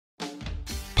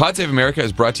Pod Save America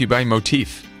is brought to you by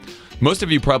Motif. Most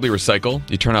of you probably recycle.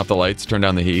 You turn off the lights, turn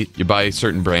down the heat. You buy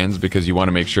certain brands because you want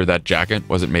to make sure that jacket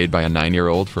wasn't made by a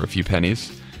 9-year-old for a few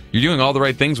pennies. You're doing all the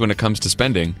right things when it comes to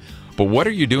spending, but what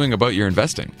are you doing about your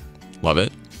investing? Love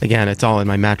it. Again, it's all in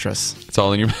my mattress. It's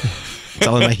all in your... It's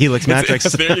all in my Helix mattress.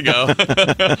 There you go.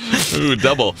 Ooh,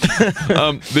 double.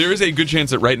 There is a good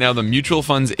chance that right now the mutual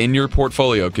funds in your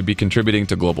portfolio could be contributing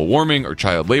to global warming or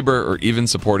child labor or even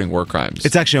supporting war crimes.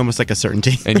 It's actually almost like a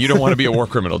certainty. And you don't want to be a war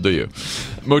criminal, do you?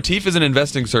 Motif is an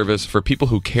investing service for people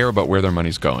who care about where their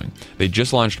money's going. They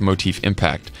just launched Motif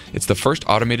Impact. It's the first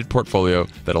automated portfolio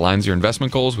that aligns your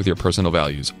investment goals with your personal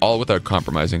values, all without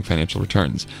compromising financial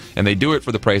returns. And they do it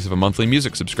for the price of a monthly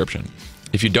music subscription.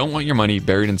 If you don't want your money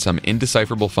buried in some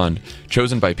indecipherable fund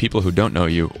chosen by people who don't know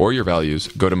you or your values,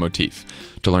 go to Motif.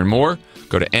 To learn more,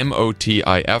 go to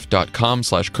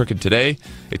motif.com/crooked today.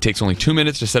 It takes only 2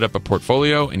 minutes to set up a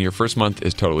portfolio, and your first month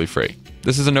is totally free.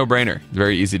 This is a no-brainer.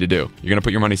 Very easy to do. You're going to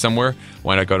put your money somewhere.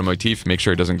 Why not go to Motif? Make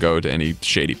sure it doesn't go to any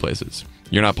shady places.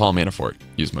 You're not Paul Manafort.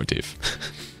 Use Motif.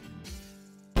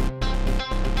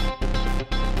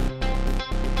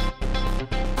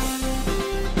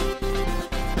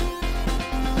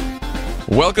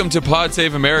 Welcome to Pod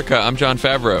Save America. I'm Jon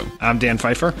Favreau. I'm Dan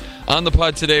Pfeiffer. On the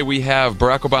pod today, we have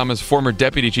Barack Obama's former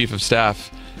deputy chief of staff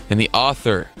and the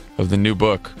author of the new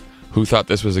book, Who Thought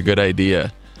This Was a Good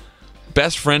Idea?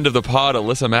 Best friend of the pod,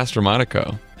 Alyssa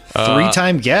Mastromonaco.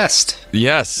 Three-time guest.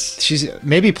 Yes. She's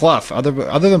maybe Pluff.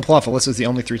 Other than Pluff, Alyssa's the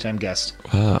only three-time guest.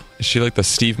 Wow. Is she like the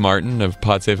Steve Martin of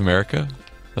Pod Save America?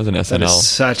 That was an SNL. That is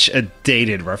such a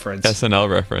dated reference. SNL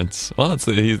reference. Well, he's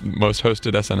the most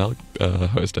hosted SNL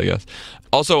host, I guess.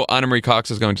 Also, Ana Marie Cox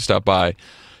is going to stop by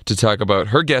to talk about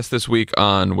her guest this week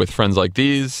on With Friends Like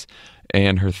These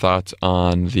and her thoughts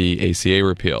on the ACA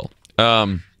repeal.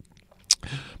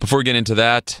 Before we get into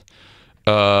that,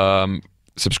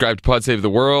 subscribe to Pod Save the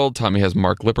World. Tommy has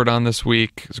Mark Lippert on this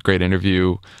week. It's a great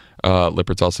interview.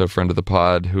 Lippert's also a friend of the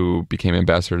pod who became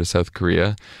ambassador to South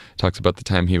Korea. Talks about the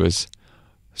time he was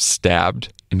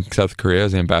stabbed in South Korea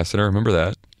as ambassador. Remember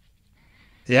that?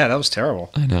 Yeah, that was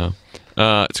terrible. I know.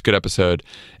 It's a good episode.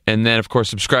 And then, of course,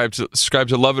 subscribe to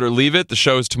Love It or Leave It. The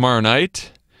show is tomorrow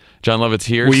night. Jon Lovett's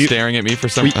here staring at me for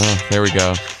some... Oh, there we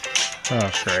go.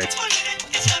 Oh, great.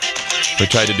 We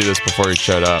tried to do this before he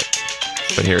showed up,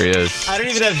 but here he is. I don't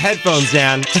even have headphones,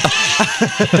 Dan.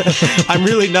 I'm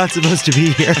really not supposed to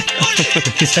be here.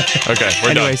 Okay,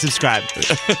 we're anyway, done. Subscribe. I'm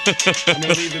going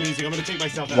to leave the music. I'm going to take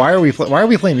myself out. Why are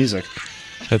we playing music?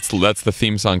 That's the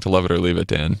theme song to Love It or Leave It,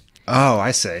 Dan. Oh, I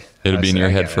see. It'll be in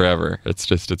your head forever. It's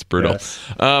brutal. Yes.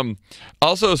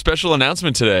 Also, a special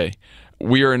announcement today.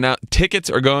 Tickets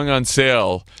are going on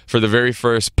sale for the very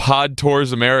first Pod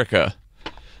Tours America.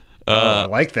 I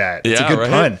like that. It's a good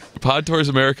pun. Pod Tours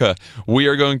America. We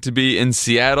are going to be in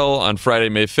Seattle on Friday,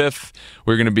 May 5th.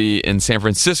 We're going to be in San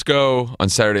Francisco on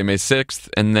Saturday, May 6th.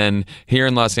 And then here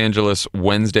in Los Angeles,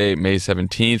 Wednesday, May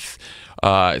 17th.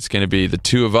 It's going to be the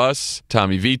two of us,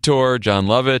 Tommy Vietor, Jon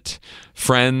Lovett,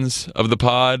 friends of the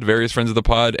pod, various friends of the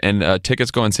pod. And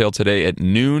tickets go on sale today at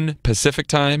noon Pacific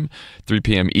time, 3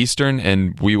 p.m. Eastern.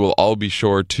 And we will all be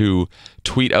sure to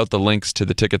tweet out the links to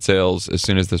the ticket sales as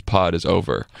soon as this pod is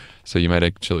over. So you might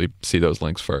actually see those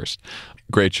links first.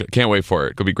 Great show. Can't wait for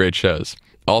it. It'll be great shows.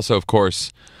 Also, of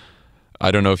course, I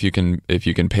don't know if you can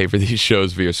pay for these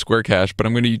shows via Square Cash, but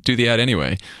I'm going to do the ad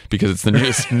anyway because it's the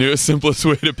newest, simplest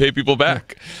way to pay people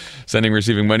back. Sending and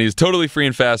receiving money is totally free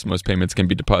and fast. Most payments can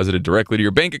be deposited directly to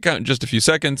your bank account in just a few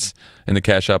seconds. In the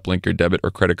Cash App, link your debit or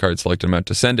credit card, select an amount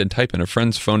to send, and type in a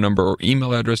friend's phone number or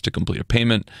email address to complete a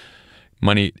payment.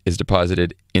 Money is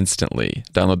deposited instantly.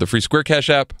 Download the free Square Cash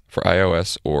app for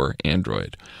iOS or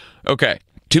Android. Okay,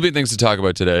 two big things to talk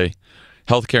about today.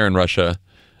 Healthcare in Russia.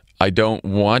 I don't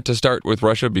want to start with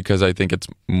Russia because I think it's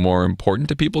more important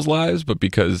to people's lives, but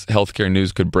because healthcare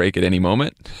news could break at any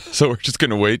moment. So we're just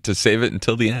going to wait to save it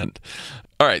until the end.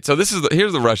 All right, so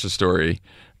here's the Russia story.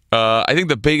 I think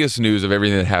the biggest news of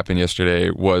everything that happened yesterday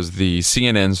was the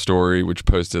CNN story, which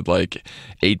posted like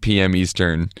 8 p.m.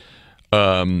 Eastern.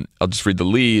 I'll just read the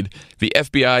lead. The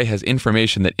FBI has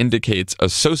information that indicates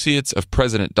associates of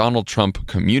President Donald Trump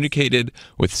communicated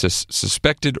with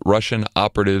suspected Russian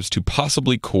operatives to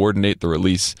possibly coordinate the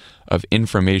release of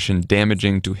information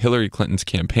damaging to Hillary Clinton's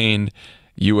campaign,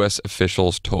 U.S.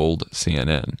 officials told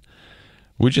CNN.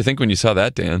 What did you think when you saw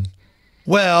that, Dan?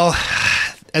 Well,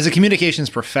 as a communications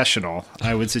professional,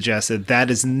 I would suggest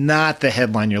that is not the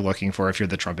headline you're looking for if you're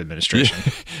the Trump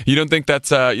administration. You don't think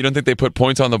you don't think they put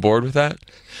points on the board with that?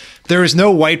 There is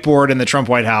no whiteboard in the Trump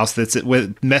White House that's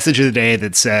with message of the day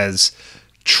that says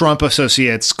Trump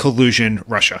associates collusion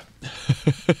Russia.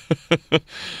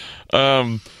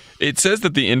 It says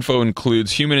that the info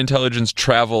includes human intelligence,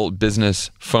 travel,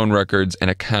 business, phone records, and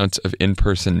accounts of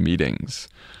in-person meetings.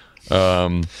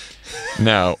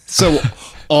 Now, so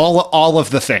all of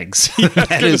the things.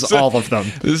 That is all of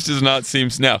them. This does not seem...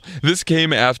 Now, this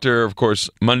came after, of course,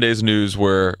 Monday's news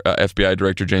where FBI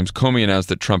Director James Comey announced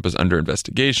that Trump is under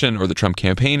investigation, or the Trump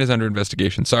campaign is under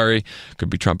investigation. Sorry, could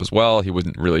be Trump as well. He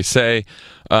wouldn't really say.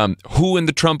 Who in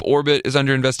the Trump orbit is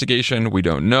under investigation? We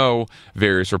don't know.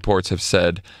 Various reports have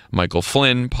said Michael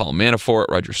Flynn, Paul Manafort,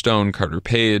 Roger Stone, Carter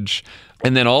Page,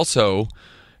 and then also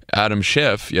Adam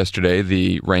Schiff yesterday,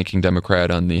 the ranking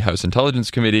Democrat on the House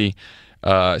Intelligence Committee,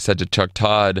 said to Chuck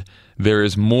Todd, there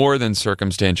is more than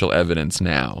circumstantial evidence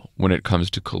now when it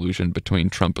comes to collusion between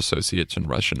Trump associates and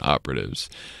Russian operatives.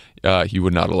 He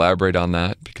would not elaborate on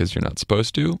that because you're not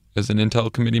supposed to as an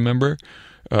Intel Committee member.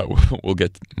 We'll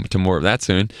get to more of that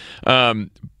soon.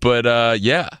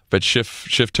 But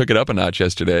Schiff took it up a notch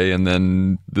yesterday, and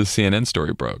then the CNN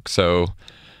story broke. So,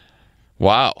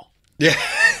 wow. Yeah,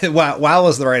 wow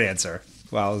was the right answer.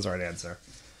 Wow was the right answer.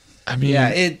 I mean,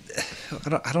 yeah,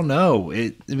 I don't know.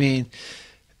 I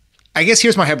guess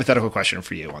here's my hypothetical question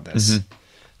for you on this.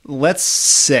 Mm-hmm. Let's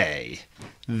say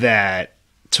that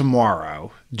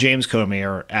tomorrow James Comey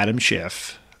or Adam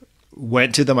Schiff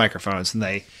went to the microphones and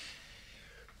they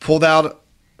pulled out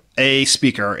a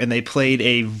speaker and they played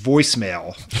a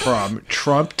voicemail from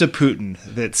Trump to Putin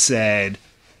that said,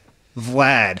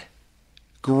 Vlad,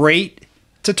 great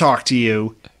to talk to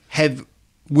you.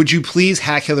 Would you please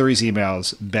hack Hillary's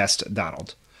emails? Best,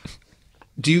 Donald.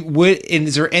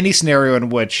 Is there any scenario in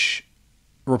which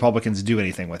Republicans do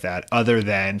anything with that other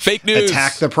than fake news,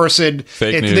 attack the person?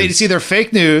 It's either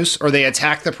fake news or they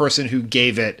attack the person who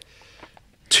gave it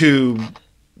to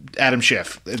Adam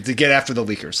Schiff to get after the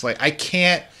leakers. Like, I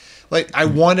can't. Like, I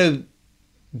want to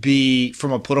be,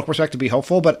 from a political perspective, be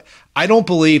hopeful, but I don't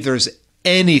believe there's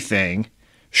anything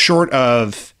short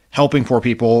of helping poor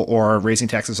people or raising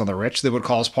taxes on the rich that would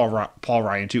cause Paul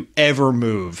Ryan to ever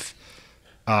move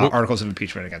articles of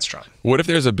impeachment against Trump. What if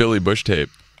there's a Billy Bush tape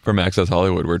from Access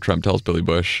Hollywood where Trump tells Billy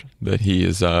Bush that he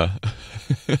is that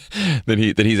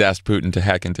he's asked Putin to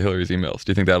hack into Hillary's emails?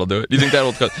 Do you think that'll do it? Do you think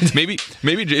that'll maybe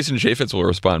Jason Chaffetz will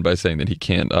respond by saying that he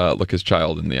can't look his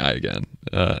child in the eye again,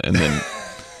 and then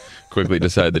quickly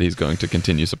decide that he's going to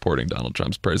continue supporting Donald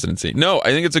Trump's presidency? No,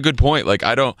 I think it's a good point. Like,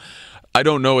 I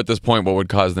don't know at this point what would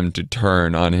cause them to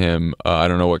turn on him. I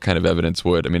don't know what kind of evidence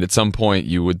would. I mean, at some point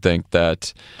you would think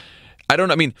that... I don't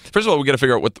know. I mean, first of all, we got to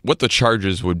figure out what the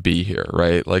charges would be here,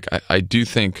 right? Like, I do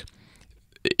think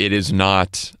it is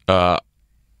not,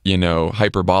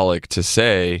 hyperbolic to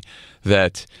say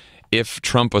that if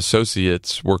Trump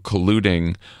associates were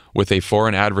colluding with a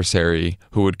foreign adversary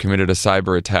who had committed a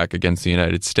cyber attack against the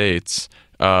United States,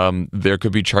 there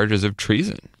could be charges of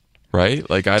treason, right?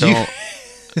 Like, I don't...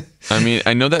 I mean,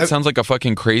 I know that sounds like a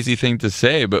fucking crazy thing to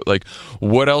say, but like,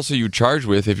 what else are you charged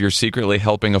with if you're secretly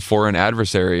helping a foreign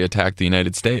adversary attack the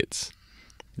United States?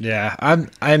 Yeah, I'm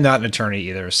not an attorney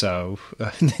either, so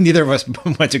neither of us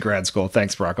went to grad school.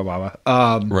 Thanks, Barack Obama.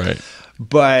 Right.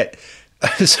 But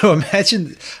so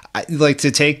imagine, like, to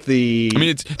take the. I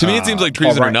mean, to me, it seems like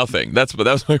treason or nothing. That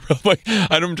was my problem. Like,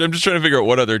 I'm just trying to figure out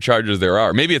what other charges there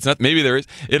are. Maybe it's not. Maybe there is.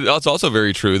 It's also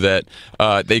very true that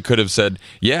they could have said,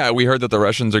 "Yeah, we heard that the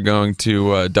Russians are going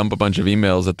to dump a bunch of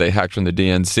emails that they hacked from the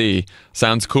DNC.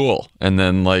 Sounds cool." And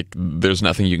then, like, there's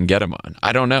nothing you can get them on.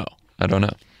 I don't know.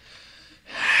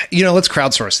 Let's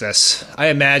crowdsource this. I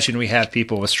imagine we have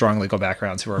people with strong legal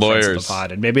backgrounds who are friends of the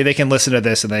pod, and maybe they can listen to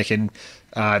this and they can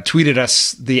tweet at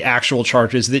us the actual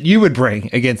charges that you would bring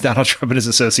against Donald Trump and his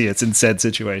associates in said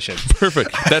situation.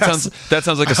 Perfect. That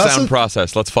sounds like a sound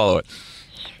process. Let's follow it.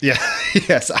 Yeah.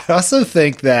 Yes. I also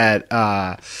think that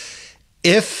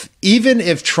even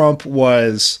if Trump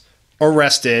was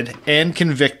arrested and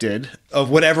convicted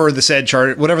of whatever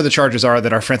the charges are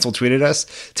that our friends will tweet at us,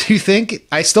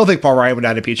 I still think Paul Ryan would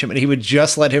not impeach him, and he would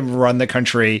just let him run the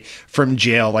country from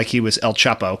jail like he was El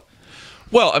Chapo.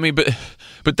 Well, I mean, but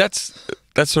that's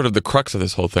sort of the crux of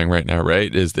this whole thing right now,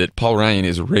 right? Is that Paul Ryan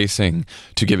is racing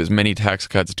to give as many tax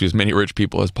cuts to as many rich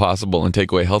people as possible and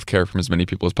take away health care from as many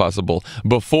people as possible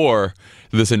before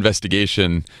this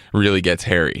investigation really gets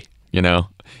hairy,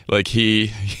 Like,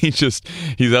 he's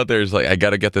out there, he's like, I got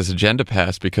to get this agenda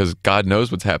passed because God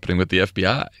knows what's happening with the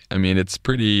FBI. I mean, it's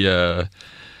pretty... look,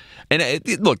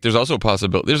 there's also a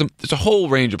possibility. There's a whole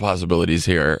range of possibilities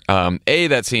here. That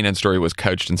CNN story was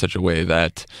couched in such a way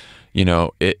that,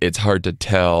 it's hard to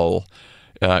tell.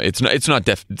 It's not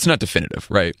definitive,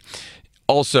 right?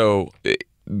 Also,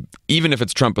 even if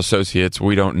it's Trump associates,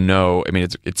 we don't know. I mean,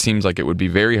 it seems like it would be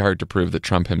very hard to prove that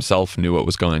Trump himself knew what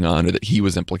was going on or that he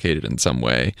was implicated in some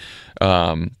way.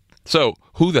 So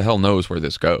who the hell knows where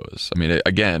this goes? I mean,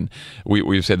 again,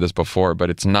 we've said this before, but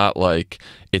it's not like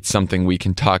it's something we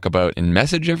can talk about in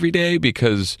message every day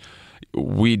because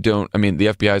we don't. I mean, the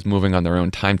FBI is moving on their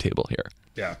own timetable here.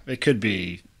 Yeah, it could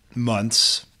be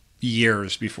months,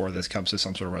 years before this comes to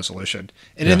some sort of resolution.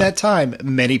 And in that time,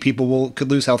 many people could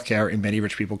lose health care and many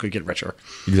rich people could get richer.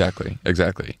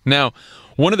 Exactly. Now,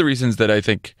 one of the reasons that I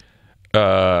think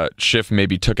Schiff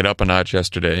maybe took it up a notch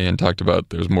yesterday and talked about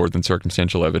there's more than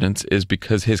circumstantial evidence is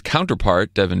because his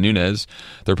counterpart, Devin Nunes,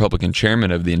 the Republican chairman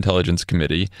of the Intelligence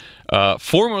Committee,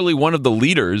 formerly one of the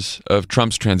leaders of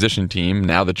Trump's transition team,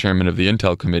 now the chairman of the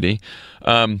Intel Committee,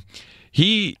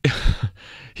 he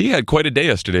had quite a day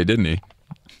yesterday, didn't he?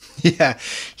 Yeah.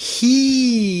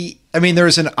 I mean,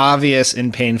 there's an obvious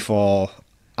and painful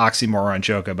oxymoron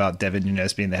joke about Devin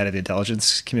Nunes being the head of the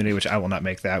intelligence community, which I will not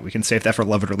make that. We can save that for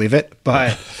Love It or Leave It.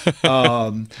 But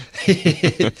I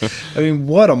mean,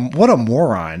 what a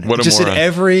moron! What a just moron.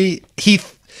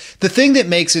 The thing that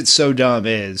makes it so dumb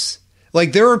is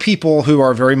like there are people who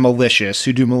are very malicious,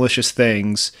 who do malicious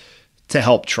things to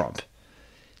help Trump.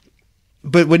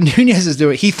 But what Nunes is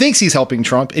doing, he thinks he's helping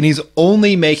Trump, and he's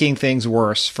only making things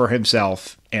worse for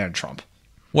himself and Trump.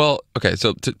 Well, okay,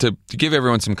 so to give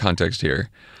everyone some context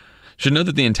here, should know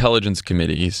that the intelligence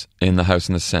committees in the House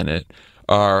and the Senate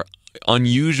are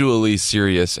unusually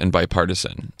serious and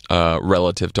bipartisan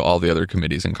relative to all the other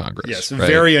committees in Congress. Yes, right?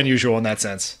 Very unusual in that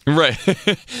sense. Right.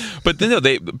 But then,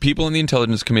 people in the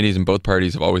intelligence committees in both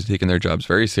parties have always taken their jobs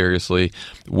very seriously.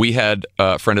 We had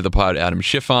a friend of the pod, Adam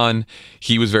Schiff, on.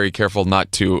 He was very careful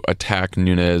not to attack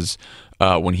Nunes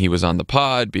when he was on the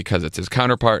pod because it's his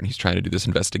counterpart and he's trying to do this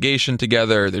investigation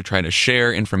together. They're trying to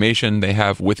share information they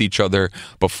have with each other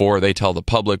before they tell the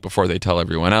public, before they tell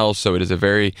everyone else. So it's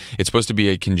supposed to be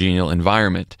a congenial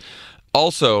environment.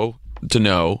 Also, to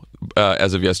know,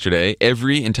 as of yesterday,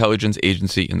 every intelligence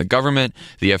agency in the government,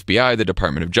 the FBI, the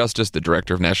Department of Justice, the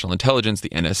Director of National Intelligence, the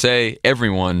NSA,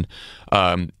 everyone,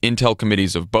 intel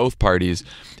committees of both parties,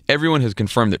 everyone has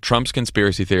confirmed that Trump's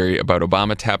conspiracy theory about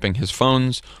Obama tapping his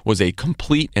phones was a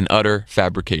complete and utter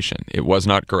fabrication. It was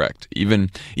not correct. Even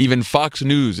Fox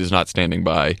News is not standing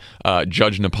by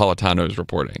Judge Napolitano's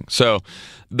reporting. So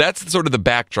that's sort of the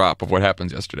backdrop of what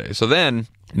happens yesterday. So then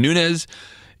Nunes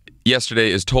yesterday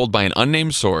is told by an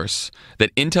unnamed source that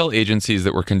intel agencies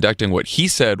that were conducting what he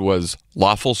said was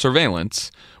lawful surveillance,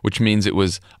 which means it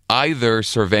was either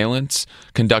surveillance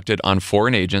conducted on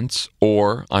foreign agents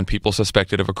or on people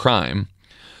suspected of a crime,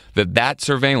 that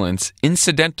surveillance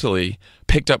incidentally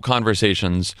picked up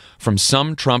conversations from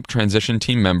some Trump transition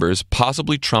team members,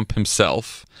 possibly Trump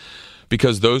himself,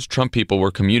 because those Trump people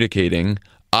were communicating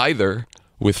either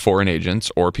with foreign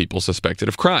agents or people suspected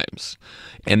of crimes.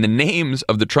 And the names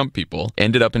of the Trump people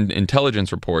ended up in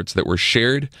intelligence reports that were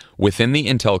shared within the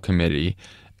Intel Committee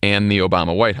and the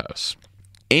Obama White House.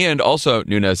 And also,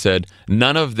 Nunes said,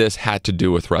 none of this had to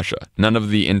do with Russia. None of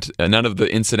the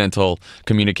incidental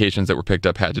communications that were picked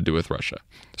up had to do with Russia.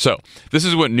 So, this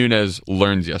is what Nunes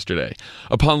learns yesterday.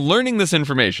 Upon learning this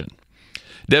information,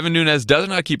 Devin Nunes does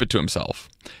not keep it to himself.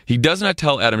 He does not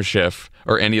tell Adam Schiff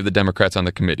or any of the Democrats on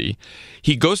the committee.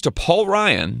 He goes to Paul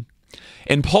Ryan,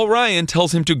 and Paul Ryan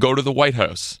tells him to go to the White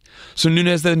House. So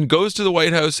Nunes then goes to the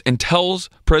White House and tells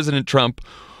President Trump,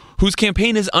 whose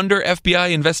campaign is under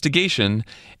FBI investigation,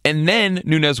 and then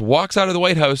Nunes walks out of the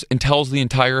White House and tells the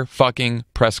entire fucking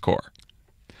press corps.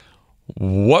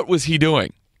 What was he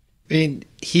doing? I mean,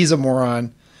 he's a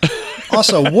moron.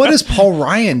 Also, what is Paul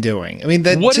Ryan doing? I mean,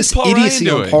 that's just idiocy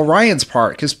on Paul Ryan's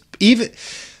part. Because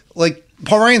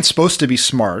Paul Ryan's supposed to be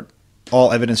smart,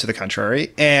 all evidence to the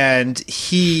contrary, and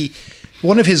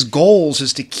one of his goals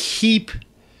is to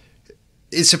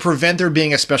prevent there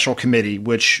being a special committee,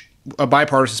 a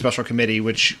bipartisan special committee,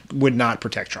 which would not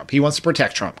protect Trump. He wants to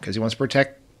protect Trump because he wants to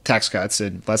protect tax cuts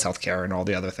and less health care and all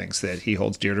the other things that he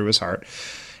holds dear to his heart.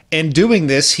 And doing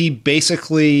this, he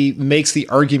basically makes the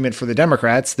argument for the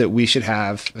Democrats that we should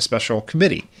have a special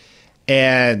committee.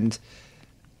 And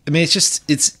I mean,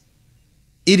 it's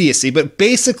idiocy. But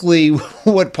basically,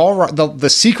 what the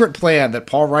secret plan that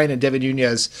Paul Ryan and Devin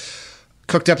Nunes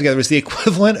cooked up together was the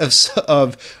equivalent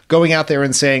of going out there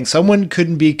and saying someone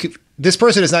couldn't be. This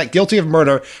person is not guilty of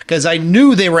murder because I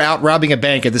knew they were out robbing a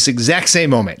bank at this exact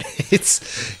same moment.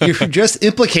 You're just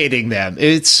implicating them.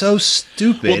 It's so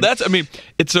stupid. Well,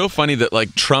 it's so funny that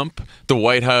like Trump, the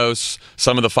White House,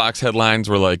 some of the Fox headlines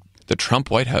were like, the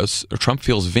Trump White House, or Trump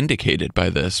feels vindicated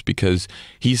by this because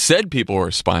he said people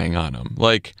were spying on him.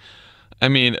 Like, I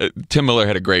mean, Tim Miller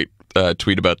had a great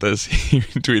tweet about this. He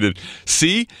tweeted,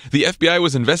 "See, the FBI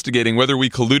was investigating whether we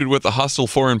colluded with a hostile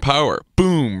foreign power.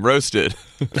 Boom, roasted."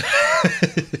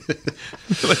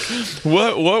 Like,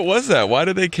 what was that? Why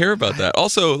did they care about that?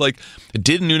 Also, like,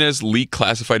 did Nunes leak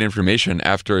classified information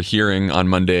after a hearing on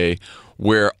Monday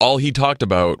where all he talked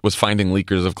about was finding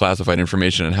leakers of classified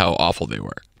information and how awful they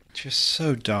were? Just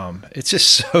so dumb. It's just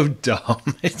so dumb.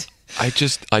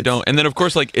 I don't. And then, of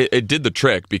course, like, it did the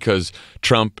trick because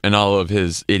Trump and all of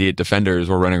his idiot defenders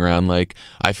were running around like,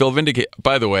 I feel vindicated.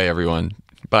 By the way, everyone,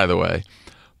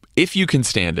 if you can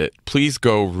stand it, please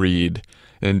go read,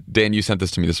 and Dan, you sent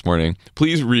this to me this morning,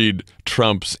 please read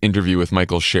Trump's interview with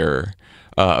Michael Scherer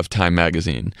of Time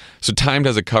magazine. So Time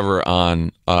has a cover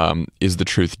on Is the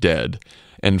Truth Dead?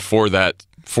 And for that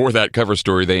cover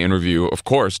story, they interview, of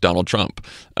course, Donald Trump.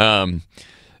 And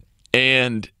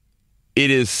it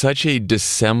is such a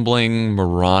dissembling,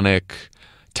 moronic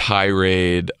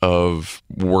tirade of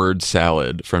word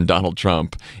salad from Donald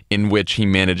Trump in which he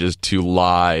manages to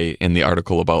lie in the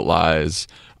article about lies,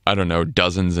 I don't know,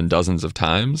 dozens and dozens of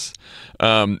times.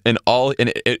 The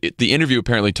interview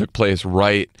apparently took place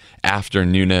right after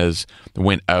Nunes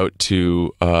went out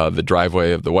to the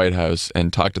driveway of the White House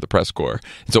and talked to the press corps.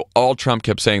 And so all Trump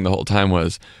kept saying the whole time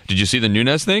was, "Did you see the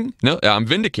Nunes thing? No, I'm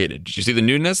vindicated. Did you see the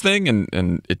Nunes thing?"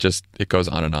 And it goes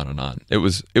on and on and on. It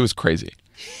was crazy.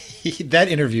 That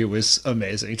interview was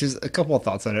amazing. Just a couple of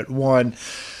thoughts on it. One,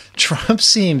 Trump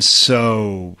seems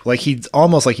so like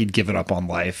he'd given up on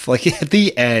life. Like at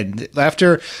the end,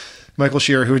 after Michael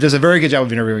Scherer, who does a very good job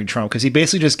of interviewing Trump, because he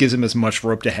basically just gives him as much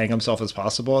rope to hang himself as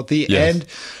possible. At the end,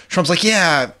 Trump's like,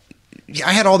 yeah,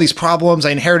 I had all these problems. I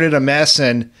inherited a mess,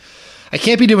 and I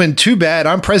can't be doing too bad.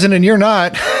 I'm president and you're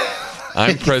not.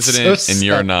 I'm president so and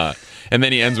you're not. And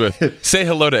then he ends with, "Say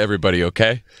hello to everybody,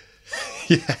 okay?"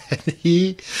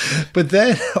 Yeah, but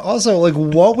then also, like,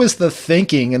 what was the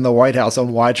thinking in the White House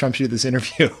on why Trump should do this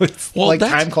interview? It's like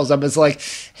Time calls up. It's like,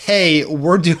 hey,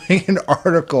 we're doing an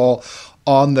article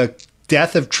on the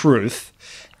death of truth,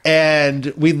 and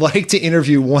we'd like to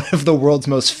interview one of the world's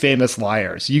most famous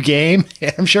liars. You game?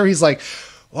 And I'm sure he's like,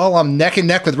 well, I'm neck and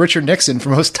neck with Richard Nixon for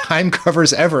most Time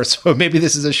covers ever, so maybe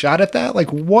this is a shot at that.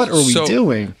 Like, what are we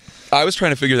doing? I was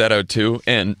trying to figure that out too,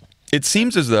 and it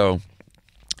seems as though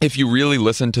if you really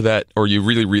listen to that, or you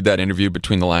really read that interview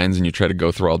between the lines and you try to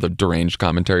go through all the deranged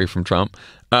commentary from Trump,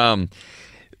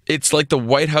 it's like the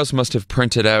White House must have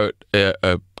printed out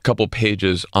a couple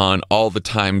pages on all the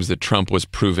times that Trump was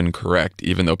proven correct,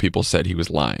 even though people said he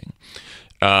was lying.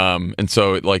 And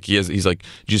so, like, he's like,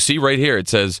 "Do you see right here? It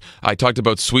says, I talked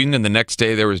about Sweden, and the next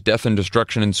day there was death and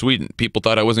destruction in Sweden. People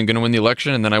thought I wasn't going to win the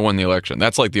election, and then I won the election."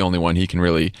 That's like the only one he can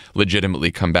really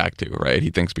legitimately come back to, right?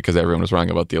 He thinks because everyone was wrong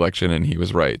about the election and he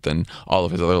was right, then all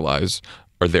of his other lies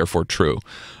are therefore true.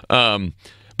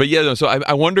 But yeah, so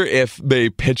I wonder if they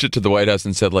pitched it to the White House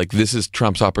and said, like, this is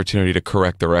Trump's opportunity to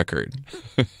correct the record.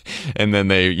 And then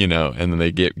they,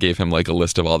 gave him like a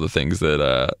list of all the things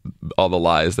that, all the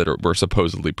lies that were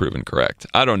supposedly proven correct.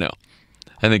 I don't know.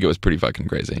 I think it was pretty fucking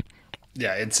crazy.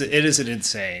 Yeah, it is an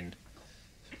insane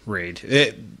read.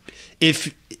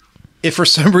 If for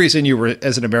some reason you were,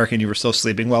 as an American, you were still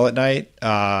sleeping well at night,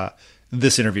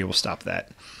 this interview will stop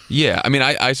that. Yeah, I mean,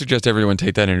 I suggest everyone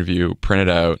take that interview, print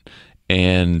it out,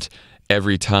 and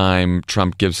every time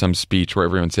Trump gives some speech where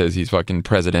everyone says he's fucking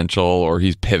presidential or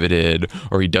he's pivoted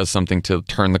or he does something to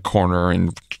turn the corner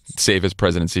and save his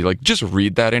presidency, like, just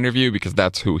read that interview, because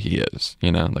that's who he is,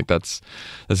 like this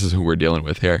is who we're dealing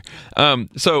with here.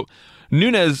 So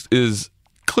Nunes is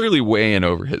clearly way in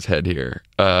over his head here.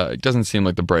 It doesn't seem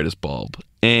like the brightest bulb.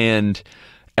 And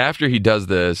after he does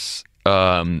this,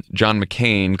 John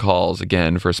McCain calls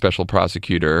again for a special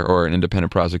prosecutor or an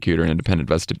independent prosecutor, an independent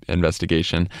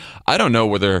investigation. I don't know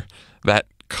whether that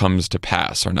comes to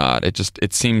pass or not.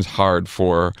 It seems hard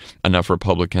for enough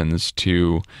Republicans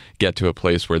to get to a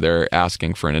place where they're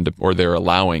asking for or they're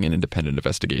allowing an independent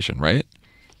investigation, right?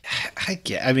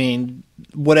 I mean,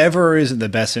 whatever is in the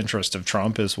best interest of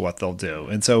Trump is what they'll do.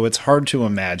 And so it's hard to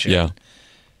imagine. Yeah.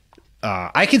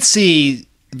 I could see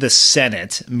the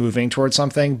Senate moving towards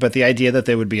something, but the idea that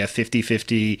there would be a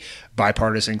 50-50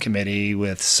 bipartisan committee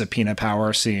with subpoena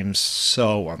power seems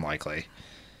so unlikely.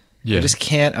 Yeah. I just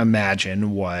can't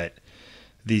imagine what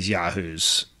these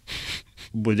yahoos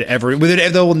would ever.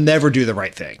 They will never do the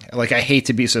right thing. Like, I hate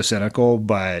to be so cynical,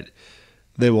 but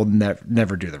they will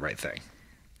never do the right thing.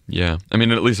 Yeah, I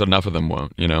mean, at least enough of them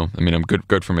won't. I mean, I'm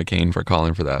good for McCain for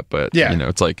calling for that, but yeah.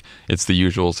 It's like it's the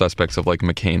usual suspects of like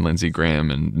McCain, Lindsey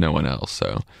Graham, and no one else.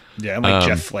 So yeah, and like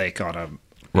Jeff Flake on a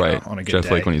good Jeff day.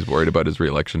 Flake when he's worried about his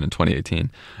reelection in 2018.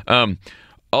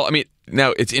 I mean,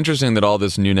 now it's interesting that all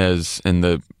this Nunes and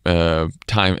the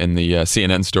time and the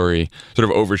CNN story sort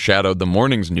of overshadowed the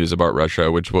morning's news about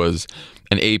Russia, which was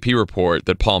an AP report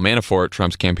that Paul Manafort,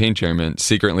 Trump's campaign chairman,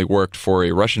 secretly worked for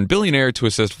a Russian billionaire to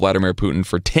assist Vladimir Putin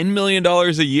for $10 million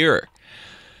a year.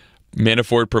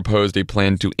 Manafort proposed a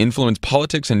plan to influence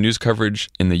politics and news coverage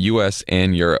in the U.S.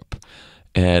 and Europe,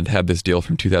 and had this deal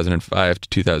from 2005 to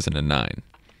 2009.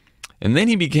 And then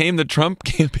he became the Trump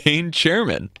campaign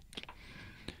chairman.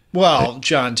 Well,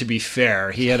 John, to be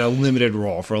fair, he had a limited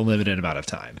role for a limited amount of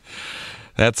time.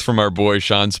 That's from our boy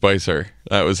Sean Spicer.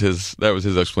 That was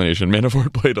his explanation.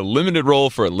 Manafort played a limited role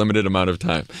for a limited amount of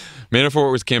time.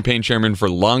 Manafort was campaign chairman for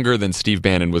longer than Steve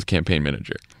Bannon was campaign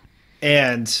manager.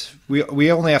 And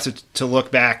we only have to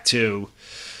look back to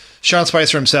Sean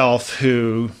Spicer himself,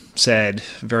 who said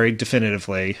very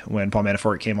definitively when Paul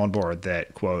Manafort came on board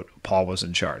that, quote, Paul was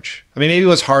in charge. I mean, maybe it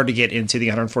was hard to get into the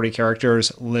 140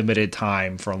 characters, limited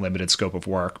time for a limited scope of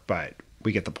work, but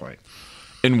we get the point.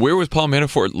 And where was Paul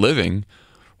Manafort living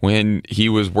when he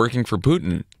was working for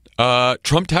Putin?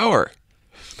 Trump Tower.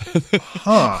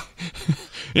 Huh.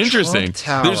 Interesting.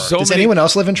 Trump Tower. Does anyone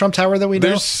else live in Trump Tower that we know?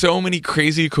 There's so many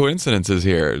crazy coincidences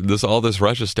here. All this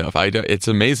Russia stuff. It's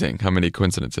amazing how many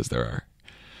coincidences there are.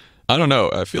 I don't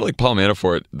know. I feel like Paul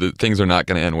Manafort, things are not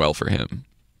going to end well for him.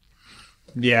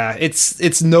 Yeah,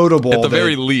 it's notable. At the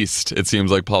very least, it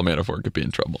seems like Paul Manafort could be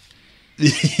in trouble.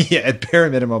 Yeah, at bare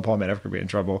minimum, Paul Manafort could be in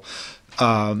trouble.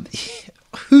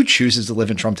 Who chooses to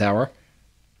live in Trump Tower?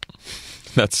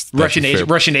 That's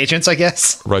Russian agents, I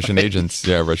guess. Russian agents,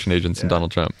 yeah, Russian agents and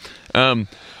Donald Trump.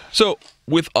 So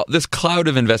with this cloud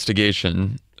of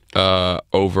investigation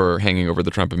hanging over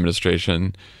the Trump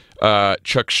administration,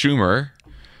 Chuck Schumer,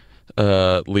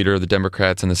 leader of the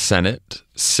Democrats in the Senate,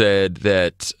 said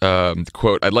that,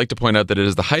 quote, I'd like to point out that it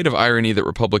is the height of irony that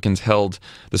Republicans held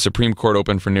the Supreme Court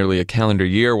open for nearly a calendar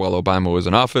year while Obama was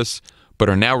in office, but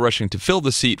are now rushing to fill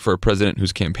the seat for a president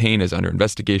whose campaign is under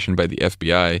investigation by the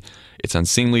FBI. It's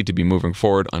unseemly to be moving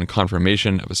forward on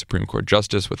confirmation of a Supreme Court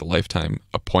justice with a lifetime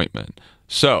appointment.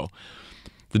 So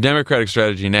the Democratic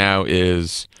strategy now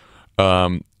is,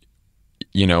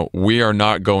 we are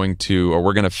not going to, or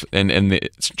we're going to,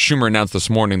 Schumer announced this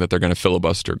morning that they're going to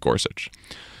filibuster Gorsuch.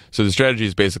 So the strategy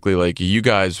is basically like, you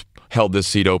guys held this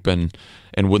seat open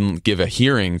and wouldn't give a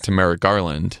hearing to Merrick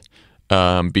Garland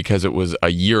because it was a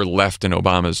year left in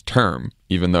Obama's term,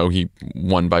 even though he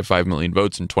won by 5 million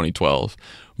votes in 2012.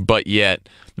 But yet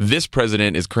this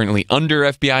president is currently under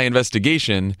FBI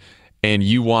investigation, and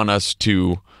you want us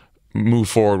to move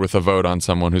forward with a vote on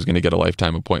someone who's going to get a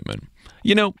lifetime appointment.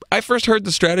 You know, I first heard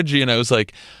the strategy and I was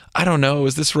like, I don't know,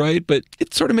 is this right? But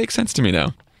it sort of makes sense to me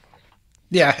now.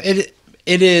 Yeah, it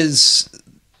is.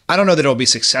 I don't know that it'll be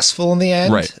successful in the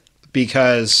end, right,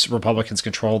 because Republicans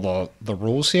control the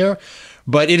rules here.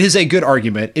 But it is a good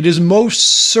argument. It is most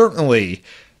certainly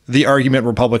the argument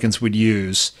Republicans would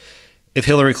use if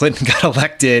Hillary Clinton got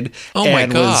elected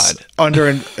was under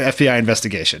an FBI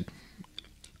investigation.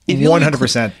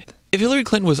 100%. If Hillary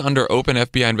Clinton was under open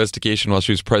FBI investigation while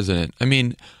she was president, I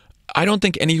mean, I don't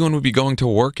think anyone would be going to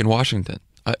work in Washington.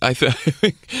 I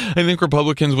think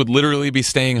Republicans would literally be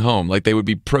staying home. Like, they would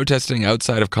be protesting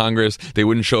outside of Congress. They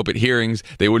wouldn't show up at hearings.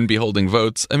 They wouldn't be holding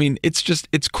votes. I mean,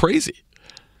 it's crazy.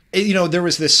 You know, there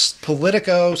was this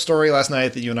Politico story last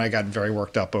night that you and I got very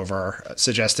worked up over,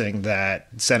 suggesting that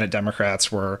Senate Democrats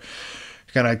were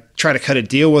going to try to cut a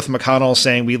deal with McConnell,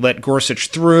 saying we let Gorsuch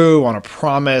through on a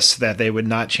promise that they would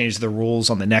not change the rules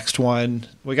on the next one.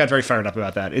 We got very fired up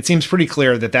about that. It seems pretty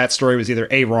clear that that story was either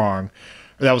A, wrong,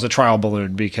 or that was a trial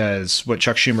balloon, because what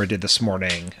Chuck Schumer did this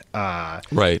morning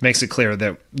makes it clear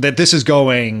that this is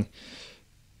going.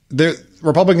 The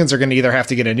Republicans are going to either have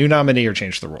to get a new nominee or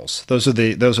change the rules. Those are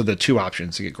the two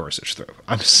options to get Gorsuch through.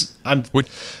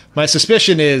 My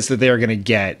suspicion is that they're going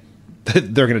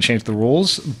to change the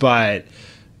rules, but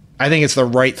I think it's the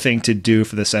right thing to do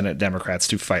for the Senate Democrats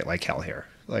to fight like hell here.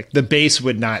 Like, the base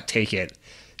would not take it.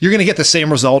 You're going to get the same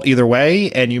result either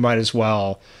way, and you might as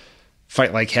well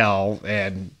fight like hell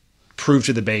and prove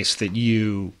to the base that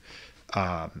you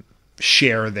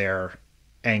share their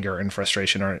anger and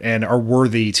frustration and are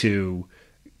worthy to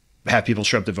have people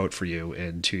show up to vote for you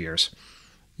in 2 years.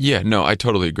 Yeah, no, I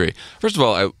totally agree. First of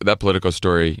all, that Politico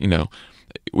story, you know,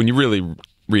 when you really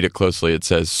read it closely, it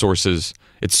says sources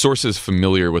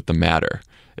familiar with the matter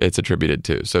it's attributed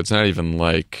to. So it's not even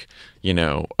like, you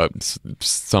know,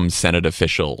 some Senate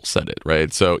official said it,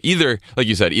 right? So either, like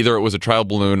you said, either it was a trial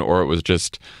balloon or it was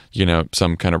just, you know,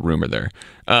 some kind of rumor there.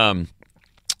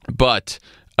 But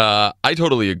I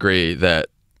totally agree that,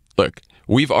 look,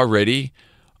 we've already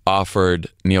offered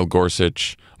Neil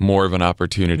Gorsuch more of an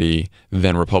opportunity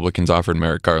than Republicans offered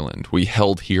Merrick Garland. We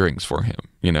held hearings for him.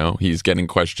 You know, he's getting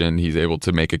questioned. He's able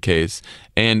to make a case.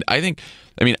 And I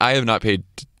have not paid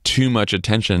too much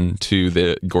attention to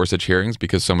the Gorsuch hearings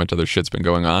because so much other shit's been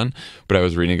going on. But I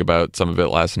was reading about some of it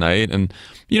last night. And,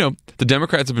 you know, the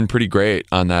Democrats have been pretty great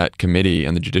on that committee,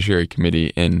 on the Judiciary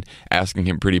Committee, in asking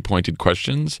him pretty pointed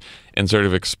questions and sort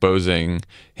of exposing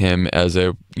him as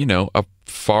a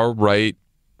far-right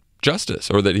justice,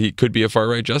 or that he could be a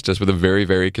far-right justice with a very,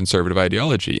 very conservative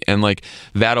ideology. And like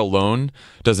that alone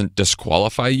doesn't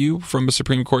disqualify you from a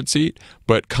Supreme Court seat,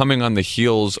 but coming on the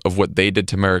heels of what they did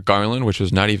to Merrick Garland, which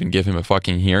was not even give him a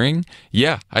fucking hearing,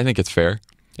 yeah, I think it's fair.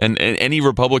 And any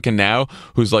Republican now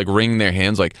who's like wringing their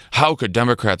hands like, how could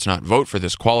Democrats not vote for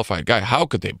this qualified guy? How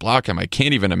could they block him? I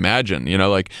can't even imagine. You know,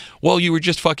 like, well, you were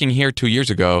just fucking here 2 years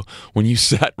ago when you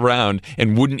sat around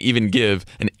and wouldn't even give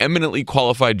an eminently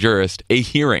qualified jurist a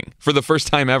hearing for the first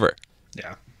time ever.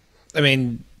 Yeah. I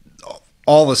mean,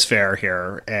 all is fair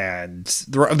here, and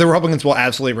the Republicans will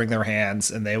absolutely wring their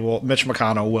hands, and Mitch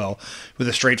McConnell will, with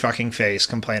a straight fucking face,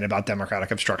 complain about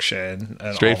Democratic obstruction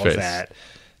and straight all face. Of that.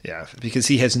 Yeah, because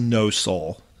he has no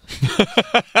soul.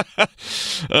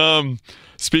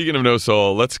 Speaking of no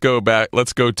soul, let's go back.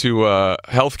 Let's go to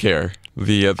healthcare.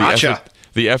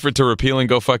 The effort to repeal and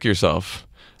go fuck yourself,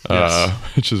 yes.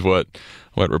 Which is what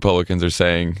Republicans are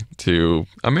saying to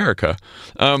America.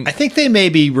 I think they may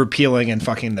be repealing and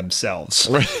fucking themselves.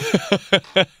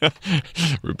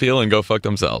 Repeal and go fuck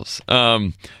themselves. All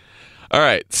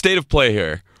right, state of play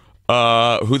here.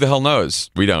 Who the hell knows?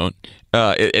 We don't.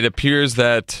 It appears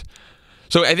that...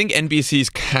 So I think NBC's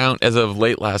count as of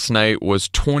late last night was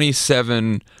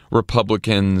 27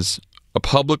 Republicans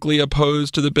publicly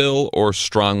opposed to the bill or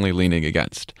strongly leaning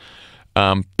against.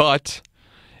 But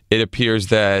it appears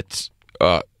that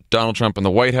Donald Trump and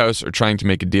the White House are trying to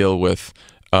make a deal with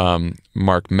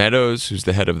Mark Meadows, who's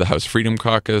the head of the House Freedom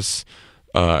Caucus,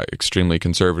 extremely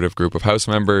conservative group of House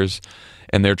members.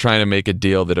 And they're trying to make a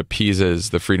deal that appeases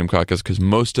the Freedom Caucus because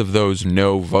most of those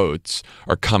no votes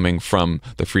are coming from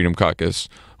the Freedom Caucus,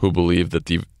 who believe that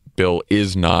the bill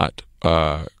is not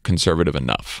conservative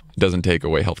enough. It doesn't take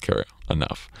away healthcare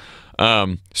enough.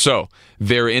 So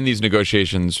they're in these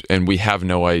negotiations, and we have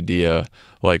no idea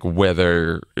like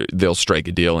whether they'll strike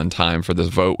a deal in time for this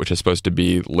vote, which is supposed to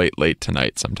be late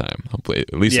tonight sometime. Hopefully,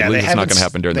 at least it's not going to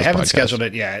happen during this podcast. They haven't scheduled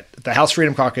it yet. The House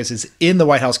Freedom Caucus is in the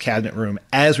White House Cabinet Room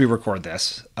as we record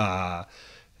this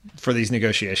for these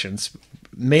negotiations,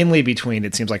 mainly between,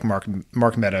 it seems like, Mark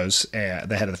Meadows,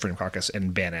 the head of the Freedom Caucus,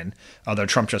 and Bannon, although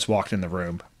Trump just walked in the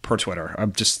room per Twitter.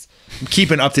 I'm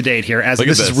keeping up to date here as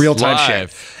this is real-time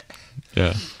shit.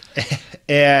 Yeah.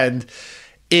 And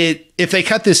if they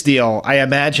cut this deal, I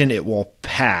imagine it will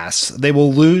pass. They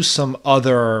will lose some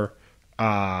other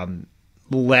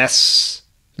less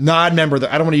non-member.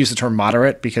 I don't want to use the term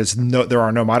moderate because there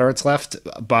are no moderates left.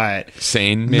 But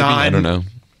sane, maybe. I don't know.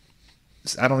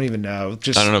 I don't even know.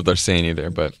 I don't know if they're sane either,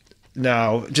 but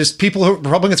no, just people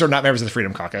Republicans who are not members of the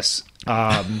Freedom Caucus.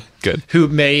 Good. Who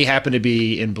may happen to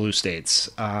be in blue states,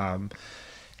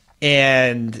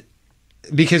 and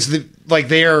because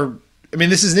they are. I mean,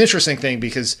 this is an interesting thing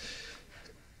because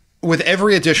with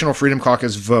every additional Freedom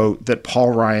Caucus vote that Paul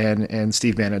Ryan and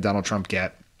Steve Bannon and Donald Trump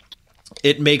get,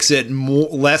 it makes it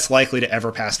less likely to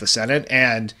ever pass the Senate.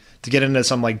 And to get into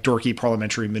some like dorky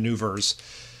parliamentary maneuvers,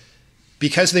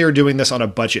 because they are doing this on a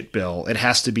budget bill, it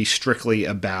has to be strictly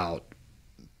about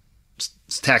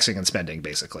taxing and spending,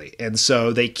 basically. And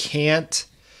so they can't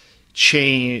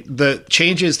change the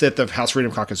changes that the House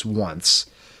Freedom Caucus wants.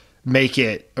 Make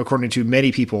it, according to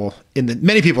many people,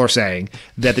 many people are saying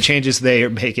that the changes they are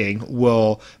making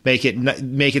will make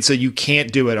it so you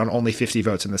can't do it on only 50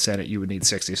 votes in the Senate. You would need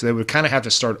 60. So they would kind of have to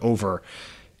start over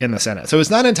in the Senate. So it's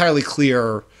not entirely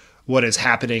clear what is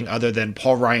happening, other than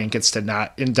Paul Ryan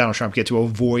and Donald Trump get to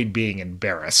avoid being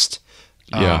embarrassed.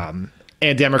 Yeah.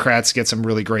 And Democrats get some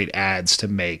really great ads to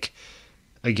make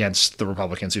against the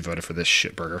Republicans who voted for this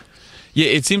shitburger. Yeah,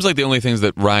 it seems like the only things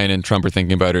that Ryan and Trump are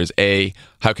thinking about is A,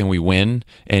 how can we win?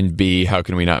 And B, how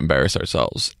can we not embarrass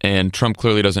ourselves? And Trump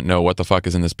clearly doesn't know what the fuck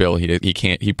is in this bill.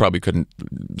 He probably couldn't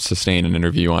sustain an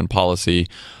interview on policy,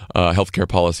 healthcare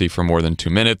policy for more than 2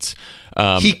 minutes.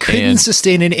 He couldn't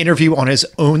sustain an interview on his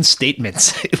own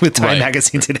statements with Time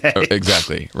Magazine today.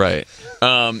 Exactly, right.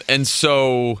 And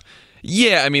so...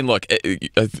 Yeah, I mean, look,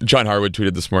 John Harwood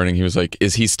tweeted this morning. He was like,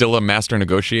 is he still a master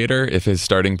negotiator if his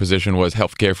starting position was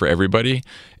healthcare for everybody?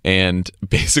 And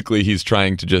basically he's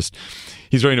trying to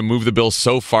he's trying to move the bill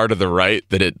so far to the right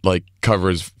that it like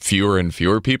covers fewer and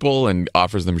fewer people and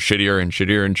offers them shittier and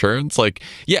shittier insurance. Like,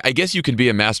 yeah, I guess you can be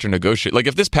a master negotiator. Like,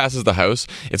 if this passes the House,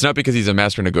 it's not because he's a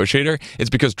master negotiator. It's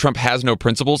because Trump has no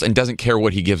principles and doesn't care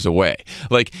what he gives away.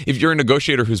 Like, if you're a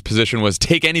negotiator whose position was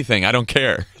take anything, I don't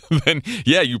care, then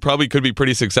yeah, you probably could be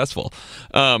pretty successful.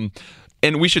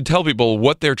 And we should tell people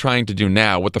what they're trying to do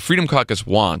now. What the Freedom Caucus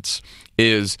wants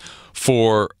is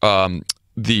for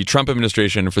the Trump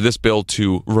administration, for this bill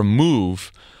to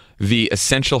remove the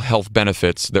essential health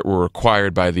benefits that were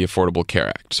required by the Affordable Care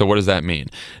Act. So what does that mean?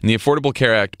 In the Affordable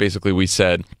Care Act, basically we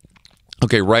said,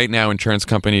 okay, right now insurance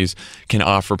companies can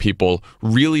offer people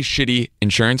really shitty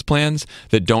insurance plans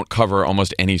that don't cover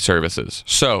almost any services.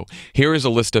 So here is a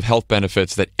list of health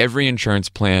benefits that every insurance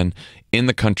plan in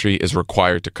the country is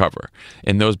required to cover.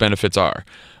 And those benefits are,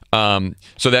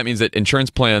 so that means that insurance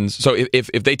plans, so if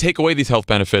they take away these health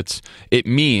benefits, it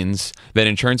means that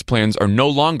insurance plans are no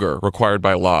longer required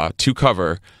by law to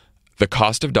cover the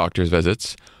cost of doctor's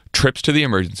visits, trips to the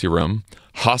emergency room,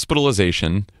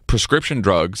 hospitalization, prescription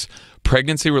drugs,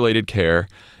 pregnancy-related care,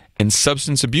 and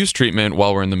substance abuse treatment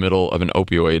while we're in the middle of an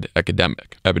opioid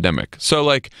epidemic. So,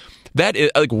 like, that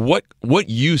is like what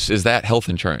use is that health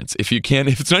insurance if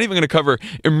it's not even going to cover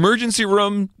emergency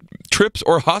room trips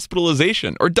or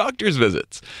hospitalization or doctor's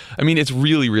visits? I mean, it's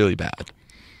really, really bad.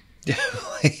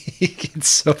 It's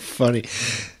so funny.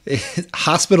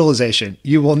 Hospitalization.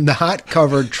 You will not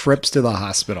cover trips to the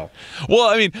hospital. Well,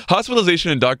 I mean, hospitalization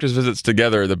and doctor's visits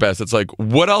together are the best. It's like,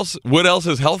 what else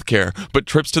is healthcare but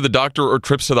trips to the doctor or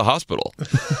trips to the hospital?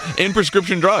 And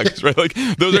prescription drugs, right? Like,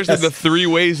 those are the three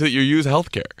ways that you use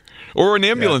healthcare. Or an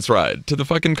ambulance ride to the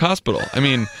fucking hospital. I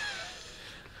mean,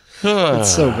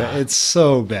 it's so bad. It's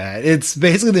so bad. It's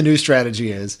basically the new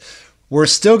strategy is we're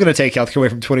still going to take healthcare away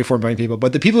from 24 million people,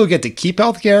 but the people who get to keep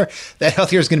healthcare, that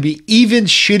healthcare is going to be even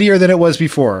shittier than it was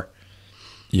before.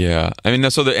 Yeah, I mean,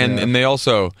 and they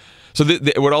also,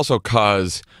 it would also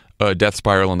cause a death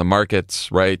spiral in the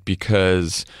markets, right?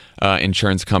 Because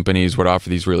insurance companies would offer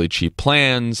these really cheap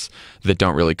plans that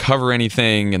don't really cover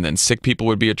anything, and then sick people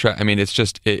would be attracted. I mean, it's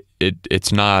just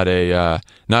it's not a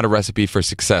recipe for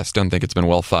success. Don't think it's been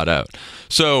well thought out.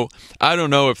 So I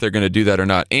don't know if they're going to do that or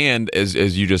not. And as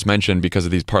you just mentioned, because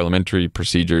of these parliamentary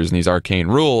procedures and these arcane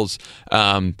rules,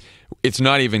 it's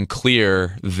not even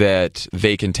clear that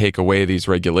they can take away these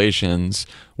regulations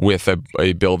with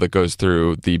a bill that goes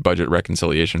through the budget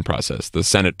reconciliation process. The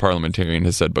Senate parliamentarian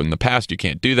has said, but in the past you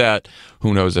can't do that.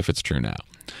 Who knows if it's true now?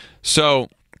 So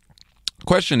the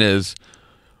question is,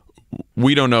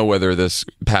 we don't know whether this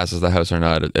passes the House or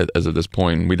not as of this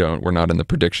point. We're not in the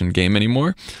prediction game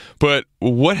anymore. But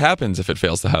what happens if it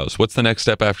fails the House? What's the next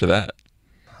step after that?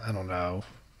 I don't know.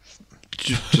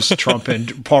 Just Trump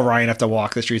and Paul Ryan have to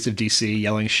walk the streets of D.C.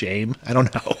 yelling shame. I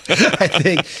don't know. I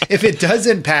think if it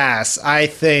doesn't pass, I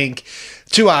think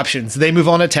two options. They move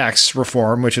on to tax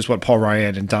reform, which is what Paul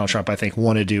Ryan and Donald Trump, I think,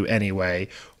 want to do anyway.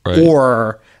 Right.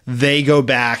 Or they go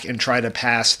back and try to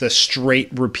pass the straight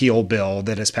repeal bill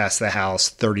that has passed the House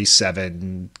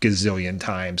 37 gazillion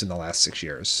times in the last 6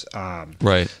 years.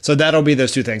 Right. So that'll be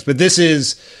those two things. But this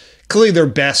is clearly their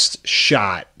best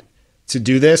shot to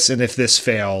do this. And if this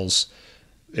fails,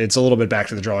 it's a little bit back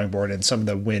to the drawing board, and some of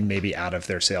the wind may be out of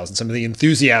their sails, and some of the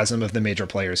enthusiasm of the major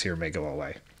players here may go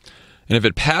away. And if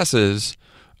it passes,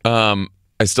 I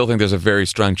still think there's a very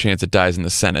strong chance it dies in the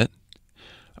Senate,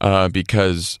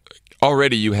 because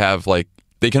already you have, like,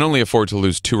 they can only afford to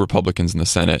lose 2 Republicans in the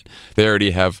Senate. They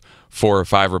already have 4 or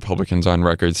 5 Republicans on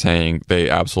record saying they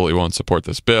absolutely won't support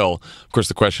this bill. Of course,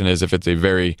 the question is, if it's a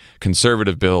very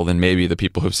conservative bill, then maybe the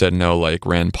people who've said no, like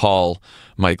Rand Paul,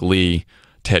 Mike Lee,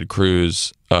 Ted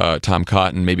Cruz, Tom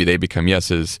Cotton, maybe they become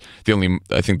yeses.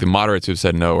 I think the moderates who've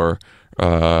said no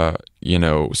are,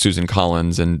 Susan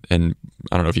Collins and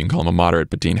I don't know if you can call him a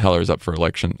moderate, but Dean Heller's up for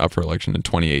election in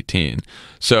 2018.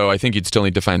 So I think you'd still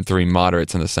need to find 3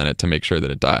 moderates in the Senate to make sure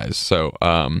that it dies. So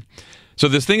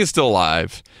this thing is still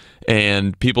alive,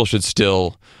 and people should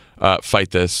still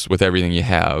fight this with everything you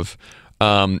have.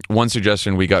 One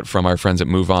suggestion we got from our friends at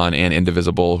Move On and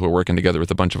Indivisible, who are working together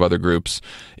with a bunch of other groups,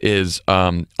 is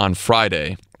on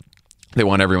Friday, they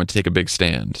want everyone to take a big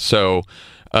stand. So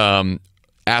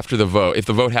after the vote, if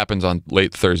the vote happens on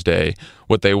late Thursday,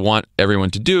 what they want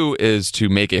everyone to do is to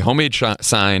make a homemade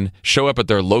sign, show up at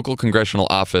their local congressional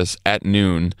office at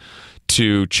noon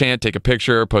to chant, take a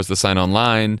picture, post the sign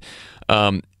online.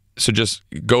 So just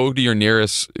go to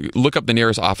look up the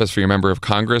nearest office for your member of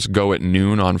Congress, go at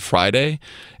noon on Friday.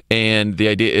 And the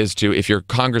idea is if your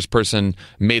congressperson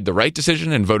made the right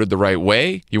decision and voted the right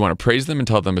way, you want to praise them and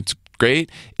tell them it's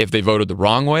great. If they voted the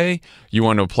wrong way, you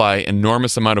want to apply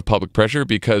enormous amount of public pressure,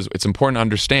 because it's important to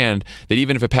understand that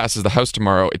even if it passes the House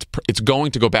tomorrow, it's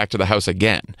going to go back to the House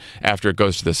again after it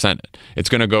goes to the Senate. It's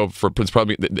going to go for, it's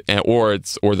probably, or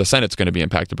the Senate's going to be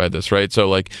impacted by this, right? So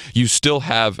like, you still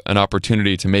have an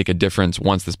opportunity to make a difference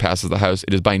once this passes the House.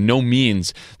 It is by no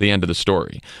means the end of the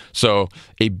story. So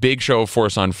a big show of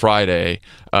force on Friday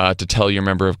to tell your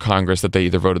member of Congress that they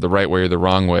either voted the right way or the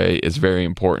wrong way is very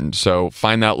important. So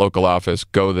find that local office,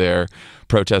 go there,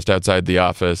 protest outside the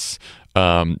office,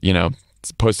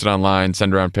 post it online,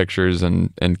 send around pictures,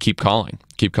 and keep calling.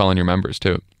 Keep calling your members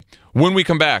too. When we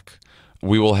come back,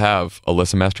 we will have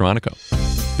Alyssa Mastromonaco.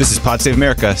 This is Pod Save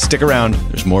America. Stick around.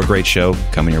 There's more great show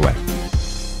coming your way.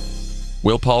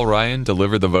 Will Paul Ryan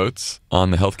deliver the votes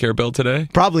on the healthcare bill today?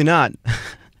 Probably not,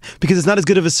 because it's not as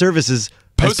good of a service as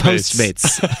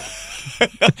Postmates.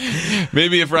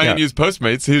 Maybe if Ryan used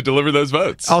Postmates, he'd deliver those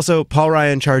votes. Also, Paul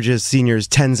Ryan charges seniors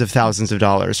tens of thousands of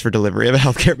dollars for delivery of a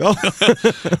healthcare bill.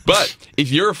 But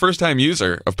if you're a first-time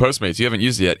user of Postmates, you haven't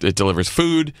used it yet, it delivers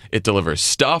food, it delivers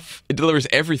stuff, it delivers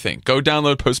everything. Go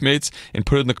download Postmates and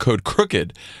put in the code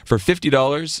CROOKED for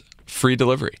 $50 free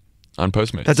delivery on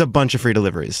Postmates. That's a bunch of free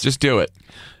deliveries. Just do it.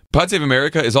 Pod Save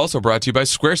America is also brought to you by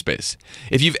Squarespace.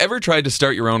 If you've ever tried to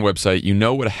start your own website, you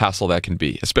know what a hassle that can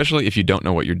be, especially if you don't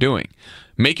know what you're doing.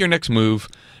 Make your next move,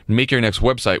 make your next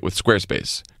website with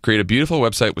Squarespace. Create a beautiful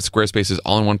website with Squarespace's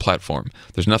all-in-one platform.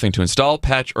 There's nothing to install,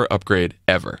 patch, or upgrade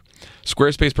ever.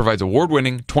 Squarespace provides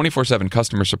award-winning 24/7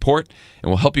 customer support and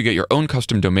will help you get your own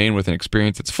custom domain with an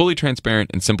experience that's fully transparent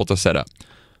and simple to set up.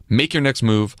 Make your next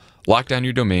move, lock down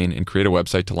your domain, and create a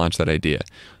website to launch that idea.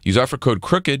 Use offer code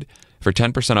CROOKED for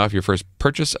 10% off your first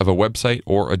purchase of a website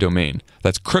or a domain.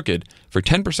 That's CROOKED for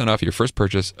 10% off your first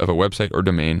purchase of a website or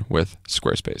domain with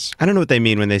Squarespace. I don't know what they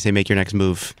mean when they say make your next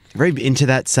move. Very into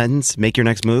that sentence, make your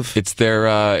next move. It's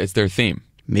their theme.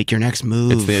 Make your next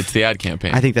move. It's the ad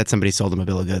campaign. I think that somebody sold them a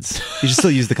bill of goods. You should still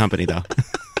use the company, though.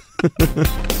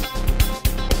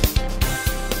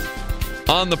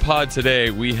 On the pod today,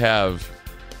 we have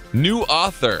new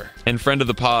author and friend of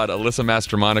the pod, Alyssa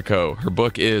Mastromonaco. Her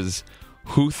book is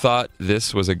Who Thought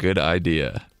This Was a Good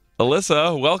Idea?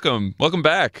 Alyssa, welcome. Welcome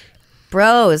back.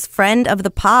 Bros, friend of the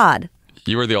pod.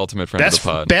 You are the ultimate friend of the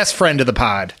pod. Best friend of the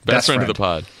pod. Best friend of the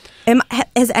pod.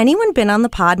 Has anyone been on the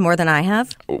pod more than I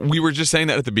have? We were just saying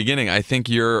that at the beginning. I think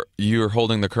you're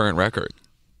holding the current record.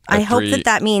 I hope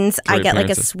that means I get like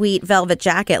a appearances. sweet velvet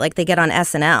jacket like they get on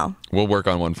SNL. We'll work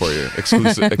on one for you.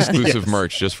 Exclusive Yes.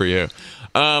 merch just for you.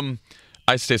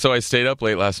 I stayed up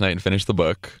late last night and finished the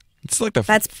book. It's like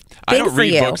That's I big don't for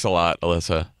read you. books a lot,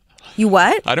 Alyssa. You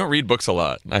what? I don't read books a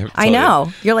lot. I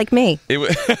know. You're like me. It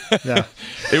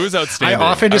was outstanding. I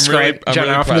often describe I'm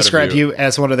really proud of you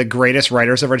as one of the greatest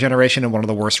writers of our generation and one of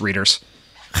the worst readers.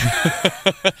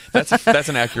 That's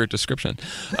an accurate description.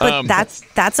 But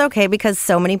that's okay, because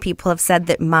so many people have said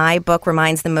that my book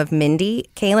reminds them of Mindy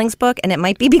Kaling's book, and it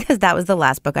might be because that was the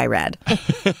last book I read. Well,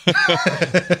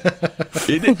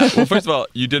 first of all,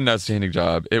 you did an outstanding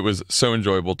job. It was so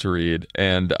enjoyable to read,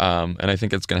 and I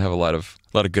think it's going to have a lot of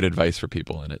good advice for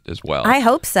people in it as well. I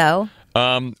hope so.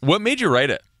 What made you write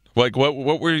it? Like, what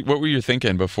were you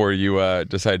thinking before you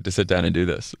decided to sit down and do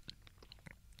this?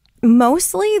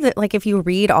 Mostly that, like, if you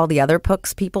read all the other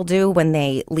books people do when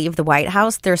they leave the White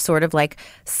House, they're sort of like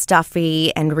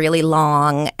stuffy and really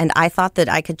long. And I thought that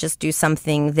I could just do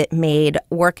something that made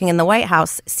working in the White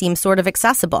House seem sort of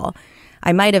accessible.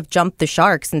 I might have jumped the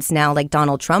shark since now, like,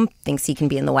 Donald Trump thinks he can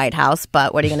be in the White House,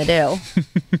 but what are you going to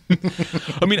do?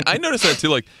 I mean, I noticed that too.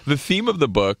 Like, the theme of the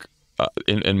book,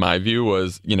 in my view,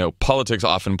 was, politics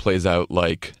often plays out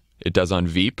like it does on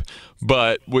Veep.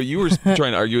 But what you were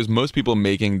trying to argue is most people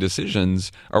making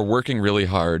decisions are working really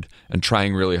hard and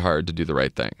trying really hard to do the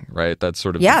right thing, right? That's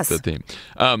sort of Yes. the theme.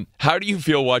 How do you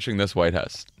feel watching this White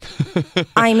House?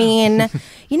 I mean,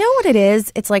 you know what it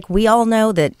is? It's like we all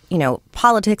know that,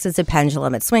 politics is a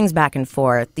pendulum. It swings back and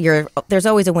forth. There's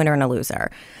always a winner and a loser.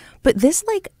 But this,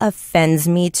 like, offends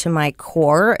me to my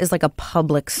core as, like, a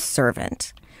public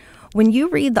servant. When you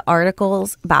read the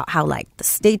articles about how, like, the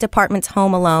State Department's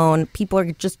home alone, people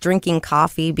are just drinking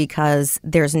coffee because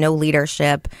there's no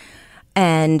leadership,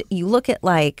 and you look at,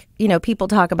 like, people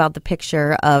talk about the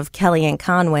picture of Kellyanne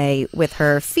Conway with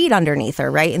her feet underneath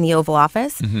her, right, in the Oval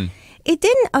Office. Mm-hmm. It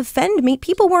didn't offend me.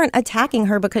 People weren't attacking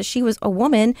her because she was a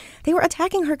woman. They were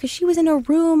attacking her because she was in a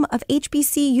room of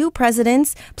HBCU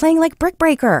presidents playing, like, Brick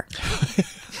Breaker.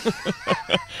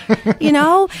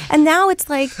 And now it's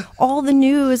like all the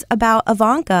news about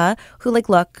Ivanka, who, like,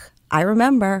 look, I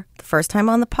remember the first time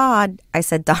on the pod, I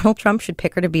said Donald Trump should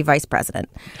pick her to be vice president.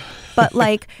 But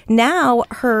like now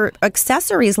her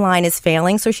accessories line is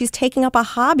failing, so she's taking up a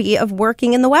hobby of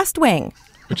working in the West Wing.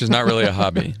 Which is not really a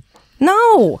hobby.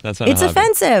 No, That's not it's a hobby.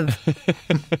 Offensive.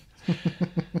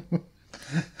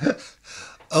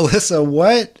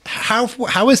 Alyssa,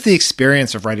 how was the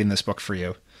experience of writing this book for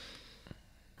you?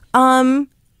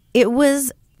 It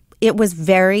was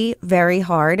very, very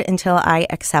hard until I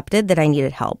accepted that I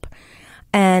needed help.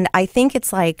 And I think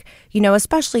it's like,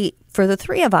 especially for the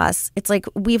three of us, it's like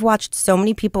we've watched so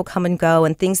many people come and go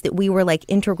and things that we were like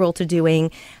integral to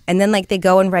doing. And then like they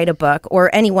go and write a book,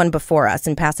 or anyone before us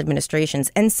in past administrations.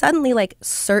 And suddenly like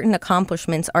certain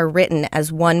accomplishments are written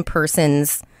as one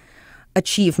person's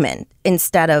achievement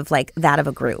instead of like that of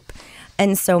a group.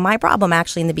 And so my problem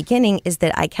actually in the beginning is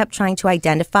that I kept trying to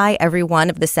identify every one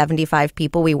of the 75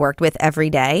 people we worked with every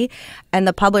day. And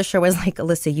the publisher was like,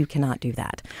 Alyssa, you cannot do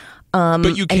that.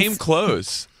 But you came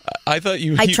close. I thought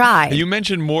I tried. You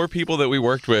mentioned more people that we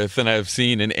worked with than I've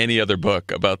seen in any other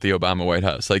book about the Obama White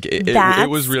House. Like it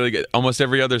was really good. Almost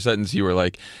every other sentence you were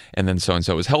like, and then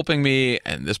so-and-so was helping me,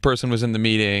 and this person was in the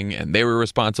meeting, and they were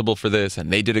responsible for this,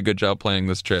 and they did a good job planning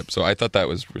this trip. So I thought that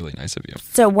was really nice of you.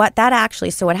 So what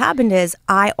happened is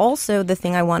the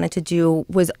thing I wanted to do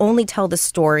was only tell the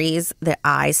stories that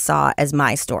I saw as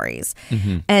my stories,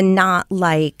 and not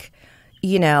like,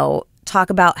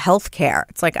 talk about healthcare.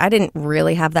 It's like I didn't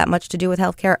really have that much to do with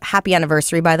healthcare. Happy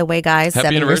anniversary, by the way, guys. Happy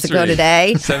 7 years ago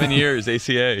today. 7 years,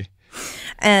 ACA.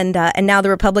 And now the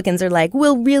Republicans are like,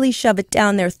 we'll really shove it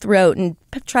down their throat and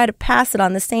try to pass it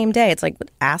on the same day. It's like,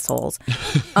 what assholes.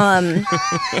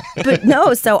 But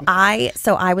no, so I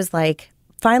was like,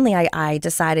 finally, I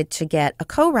decided to get a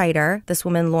co-writer, this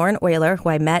woman, Lauren Euler, who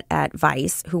I met at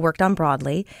Vice, who worked on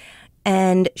Broadly.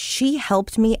 And she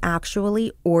helped me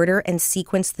actually order and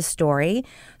sequence the story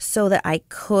so that I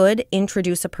could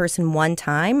introduce a person one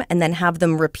time and then have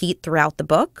them repeat throughout the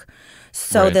book.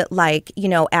 So that like,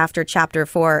 after chapter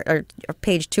 4 or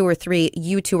page 2 or 3,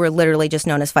 you two are literally just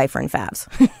known as Pfeiffer and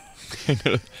Favs.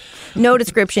 No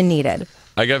description needed.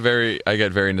 I got very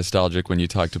nostalgic when you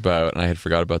talked about, and I had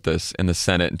forgot about this, in the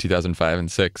Senate in 2005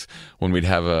 and 6 when we'd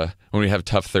have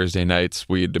tough Thursday nights,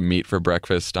 we'd meet for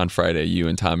breakfast on Friday, you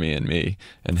and Tommy and me,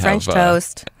 and French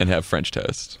toast. And have French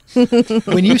toast.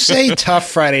 When you say tough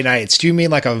Friday nights, do you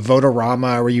mean like a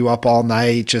votorama? Were you up all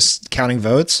night just counting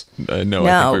votes? No,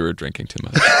 I think we were drinking too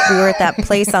much. We were at that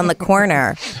place on the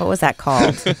corner. What was that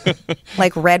called?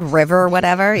 Like Red River or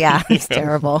whatever? Yeah, it's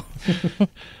terrible.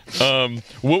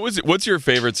 What's your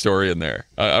favorite story in there?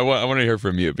 I want to hear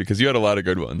from you because you had a lot of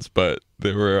good ones, but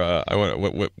there were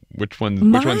which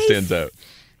one stands out?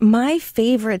 My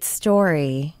favorite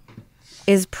story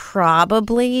is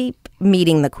probably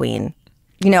meeting the Queen.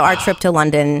 Our trip to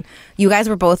London. You guys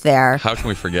were both there. How can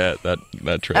we forget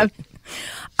that trip?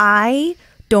 I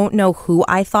don't know who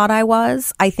I thought I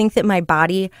was. I think that my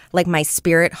body, like my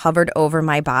spirit, hovered over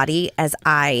my body as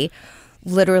I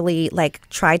literally like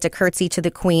tried to curtsy to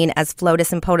the Queen as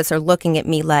Flotus and POTUS are looking at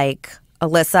me like,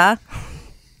 Alyssa,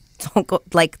 don't go.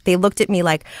 Like they looked at me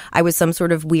like I was some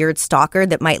sort of weird stalker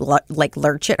that might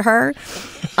lurch at her.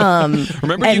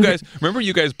 Remember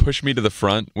you guys pushed me to the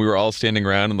front. We were all standing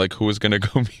around and like who was gonna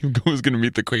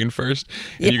meet the Queen first,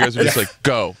 and you guys were just like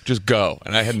just go.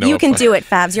 And I had no. You can do it,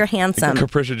 Fabs. You're handsome.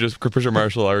 Capricia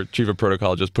Marshall, our chief of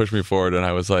protocol, just pushed me forward, and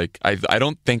I was like, I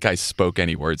don't think I spoke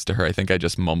any words to her. I think I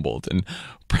just mumbled. And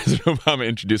President Obama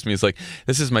introduced me. He's like,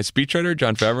 "This is my speechwriter,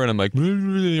 Jon Favreau," and I'm like,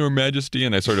 "Your Majesty,"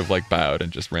 and I sort of like bowed and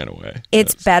just ran away.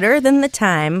 It's better than the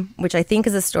time, which I think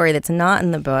is a story that's not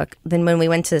in the book, than when we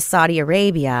went to Saudi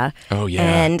Arabia. Oh, yeah.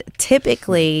 And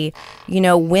typically,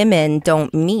 women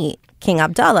don't meet King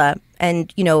Abdullah.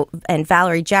 And, and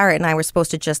Valerie Jarrett and I were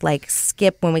supposed to just like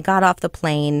skip when we got off the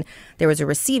plane. There was a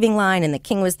receiving line and the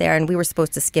king was there and we were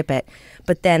supposed to skip it.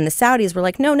 But then the Saudis were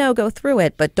like, no, go through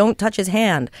it, but don't touch his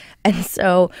hand. And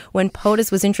so when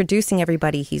POTUS was introducing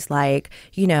everybody, he's like,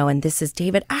 and this is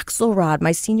David Axelrod,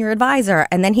 my senior advisor.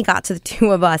 And then he got to the two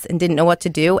of us and didn't know what to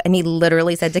do. And he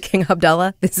literally said to King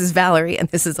Abdullah, this is Valerie and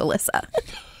this is Alyssa.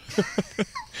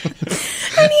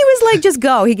 And he was like, just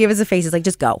go. He gave us a face. He's like,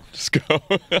 just go. Just go.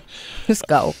 Just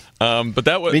go. But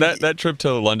that trip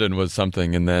to London was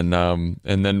something. And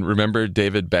then remember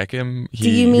David Beckham?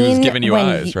 He was giving you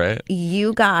eyes, right?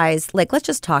 You guys, let's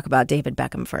just talk about David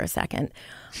Beckham for a second.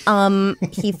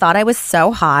 He thought I was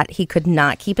so hot. He could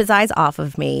not keep his eyes off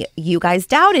of me. You guys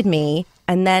doubted me.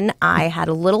 And then I had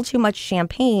a little too much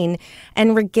champagne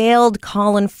and regaled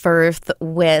Colin Firth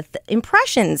with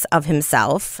impressions of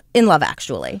himself in Love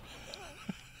Actually.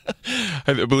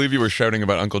 I believe you were shouting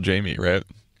about Uncle Jamie, right?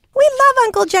 We love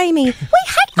Uncle Jamie. We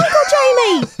hate Uncle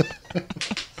Jamie.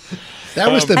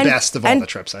 That was the best of all the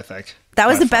trips, I think. That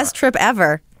was the best trip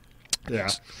ever. Yeah.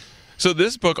 So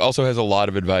this book also has a lot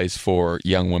of advice for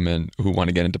young women who want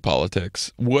to get into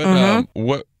politics.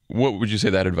 What would you say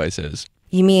that advice is?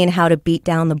 You mean how to beat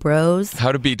down the bros?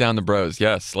 How to beat down the bros.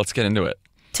 Yes, let's get into it.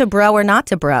 To bro or not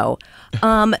to bro?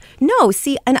 No,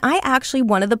 see, and I actually,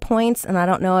 one of the points, and I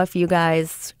don't know if you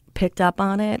guys picked up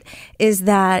on it, is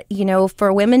that,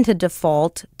 for women to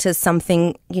default to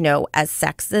something, as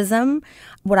sexism,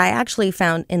 what I actually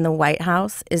found in the White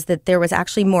House is that there was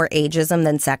actually more ageism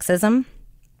than sexism.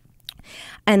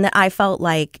 And that I felt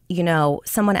like,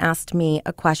 someone asked me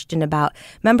a question about,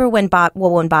 remember when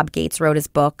Bob Gates wrote his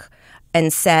book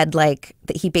and said that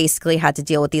he basically had to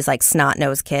deal with these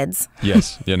snot-nosed kids?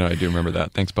 Yes. I do remember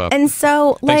that. Thanks, Bob. And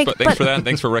so thanks for that.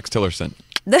 Thanks for Rex Tillerson.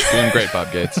 Doing great,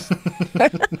 Bob Gates.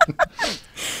 But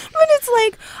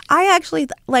it's I actually,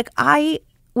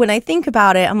 when I think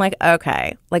about it, I'm like,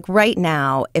 okay, right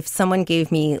now, if someone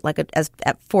gave me,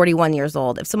 at 41 years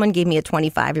old, if someone gave me a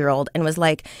 25-year-old and was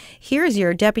like, here's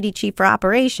your deputy chief for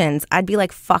operations, I'd be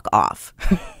like, fuck off.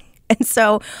 And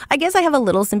so I guess I have a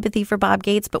little sympathy for Bob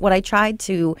Gates, but what I tried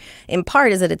to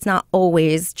impart is that it's not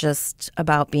always just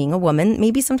about being a woman.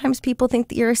 Maybe sometimes people think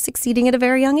that you're succeeding at a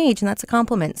very young age, and that's a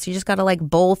compliment. So you just got to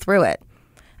bowl through it.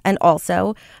 And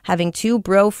also, having two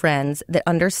bro friends that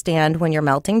understand when you're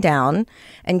melting down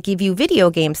and give you video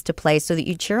games to play so that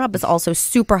you cheer up is also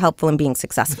super helpful in being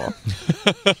successful.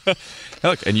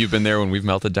 Look, and you've been there when we've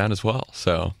melted down as well.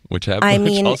 So, which also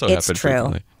it's happened true.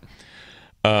 frequently.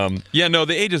 The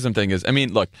ageism thing is,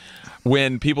 look,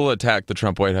 when people attack the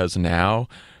Trump White House now,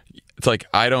 it's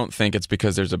I don't think it's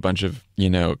because there's a bunch of,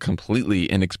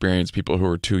 completely inexperienced people who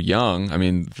are too young.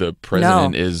 The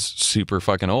president is super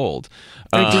fucking old.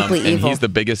 They're deeply evil. And he's the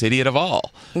biggest idiot of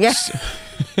all. Yes.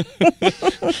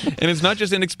 And it's not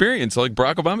just inexperience.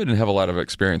 Barack Obama didn't have a lot of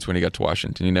experience when he got to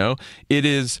Washington, It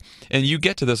is, and you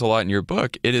get to this a lot in your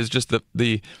book, it is just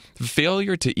the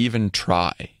failure to even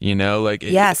try,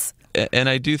 Yes. And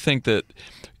I do think that,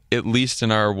 at least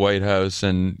in our White House,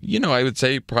 and, I would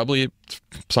say probably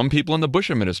some people in the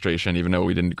Bush administration, even though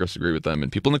we didn't disagree with them,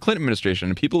 and people in the Clinton administration,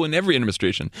 and people in every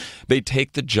administration, they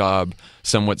take the job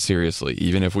somewhat seriously,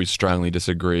 even if we strongly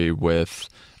disagree with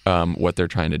what they're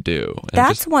trying to do. And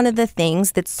that's one of the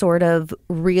things that sort of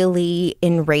really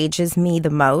enrages me the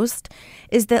most,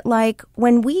 is that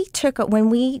when we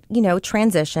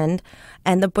transitioned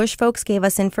and the Bush folks gave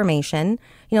us information,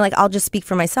 I'll just speak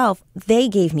for myself, they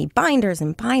gave me binders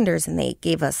and binders, and they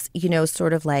gave us,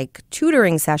 sort of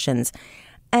tutoring sessions.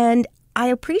 And I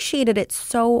appreciated it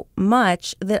so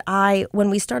much that when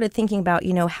we started thinking about,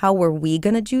 how were we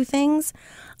going to do things,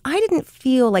 I didn't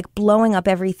feel like blowing up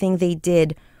everything they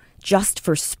did just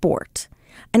for sport.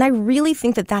 And I really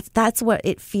think that that's what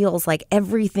it feels like,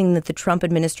 everything that the Trump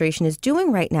administration is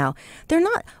doing right now. They're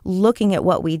not looking at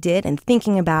what we did and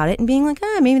thinking about it and being like,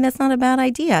 maybe that's not a bad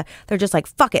idea. They're just like,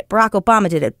 fuck it, Barack Obama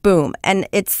did it, boom. And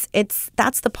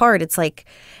that's the part. It's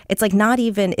not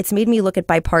even, it's made me look at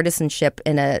partisanship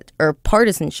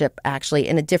actually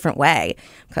in a different way.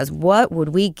 Because what would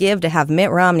we give to have Mitt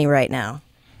Romney right now?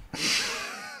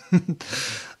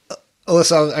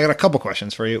 Alyssa, I got a couple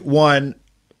questions for you. One,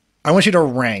 I want you to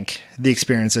rank the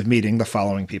experience of meeting the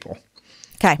following people.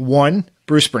 Okay. 1,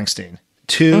 Bruce Springsteen.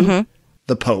 2,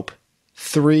 the Pope.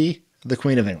 3, the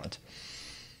Queen of England.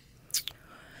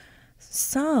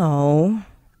 So,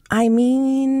 I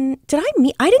didn't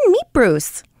meet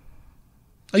Bruce.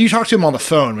 Oh, you talked to him on the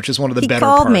phone, which is one of the better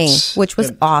parts. He called me, which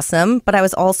was awesome, but I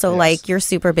was also like, you're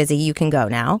super busy, you can go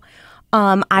now.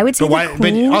 I would say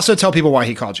but also tell people why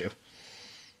he called you.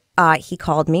 He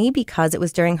called me because it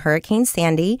was during Hurricane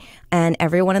Sandy, and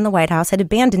everyone in the White House had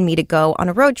abandoned me to go on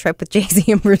a road trip with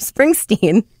Jay-Z and Bruce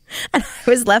Springsteen. And I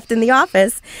was left in the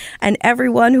office, and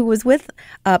everyone who was with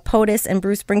POTUS and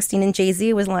Bruce Springsteen and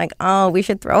Jay-Z was like, oh, we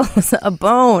should throw a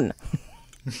bone.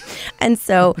 And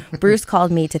so Bruce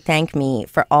called me to thank me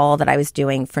for all that I was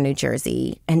doing for New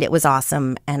Jersey, and it was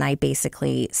awesome. And I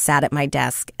basically sat at my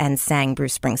desk and sang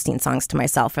Bruce Springsteen songs to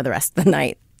myself for the rest of the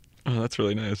night. Oh, that's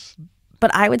really nice.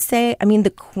 But I would say,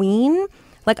 the Queen,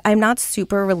 I'm not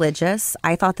super religious.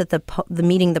 I thought that the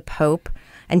meeting the Pope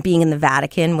and being in the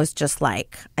Vatican was just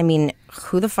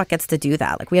who the fuck gets to do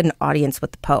that? We had an audience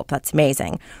with the Pope. That's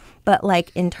amazing. But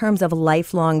in terms of a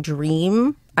lifelong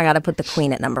dream, I got to put the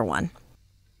Queen at number 1.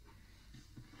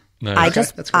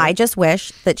 Nice. I just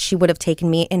wish that she would have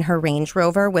taken me in her Range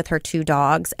Rover with her 2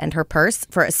 dogs and her purse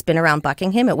for a spin around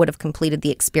Buckingham. It would have completed the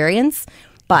experience,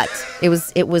 but it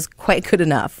was quite good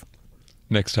enough.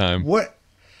 Next time.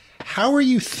 How are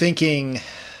you thinking?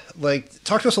 like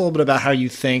talk to us a little bit about how you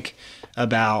think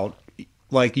about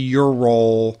like your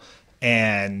role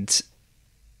and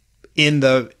in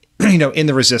the in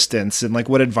the resistance, and like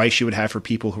what advice you would have for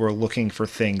people who are looking for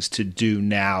things to do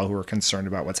now, who are concerned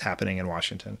about what's happening in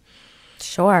Washington.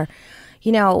 Sure.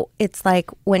 It's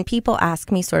like when people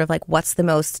ask me sort of like, what's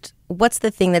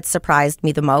the thing that surprised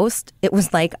me the most? It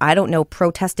was like, I don't know,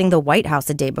 protesting the White House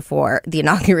a day before the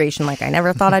inauguration. Like, I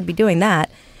never thought I'd be doing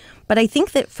that. But I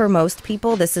think that for most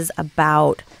people, this is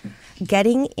about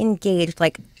getting engaged.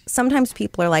 Like, sometimes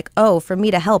people are like, oh, for me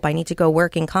to help, I need to go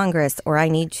work in Congress, or I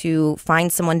need to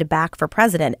find someone to back for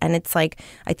president. And it's like,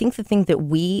 I think the thing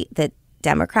that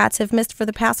Democrats have missed for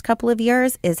the past couple of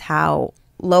years is how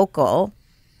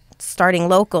starting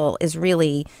local is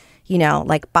really,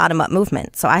 like bottom-up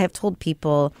movement. So I have told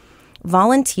people,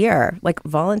 volunteer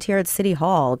at City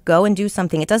Hall, go and do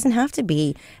something. It doesn't have to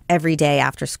be every day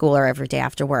after school or every day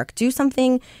after work. Do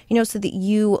something, so that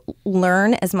you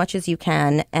learn as much as you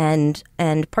can and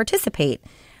participate.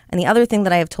 And the other thing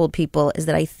that I have told people is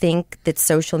that I think that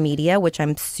social media, which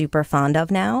I'm super fond of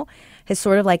now, has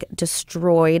sort of like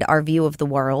destroyed our view of the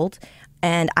world.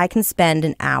 And I can spend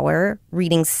an hour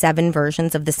reading 7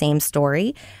 versions of the same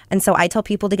story. And so I tell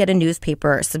people to get a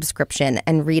newspaper subscription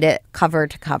and read it cover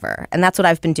to cover. And that's what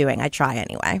I've been doing. I try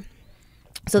anyway.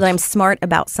 So that I'm smart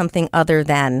about something other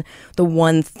than the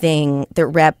one thing that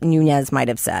Rep. Nunez might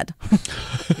have said.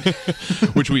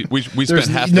 Which we spent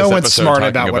half this no one's episode smart talking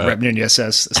about what Rep. Nunez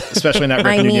says, especially not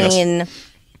Rep. Nunez. I mean,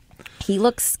 he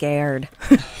looks scared.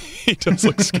 He does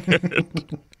look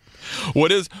scared.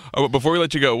 Before we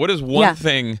let you go, what is one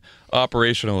thing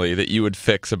operationally that you would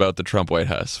fix about the Trump White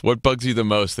House? What bugs you the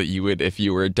most that you would, if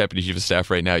you were a deputy chief of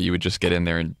staff right now, you would just get in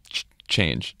there and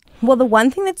change? Well, the one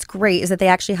thing that's great is that they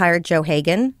actually hired Joe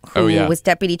Hagan, who was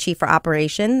deputy chief for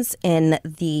operations in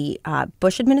the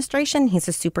Bush administration. He's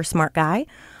a super smart guy.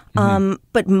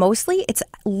 But mostly it's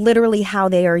literally how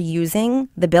they are using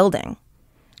the building.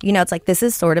 It's like, this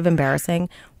is sort of embarrassing.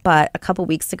 But a couple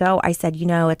weeks ago, I said,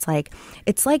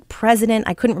 it's like president.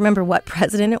 I couldn't remember what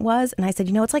president it was. And I said,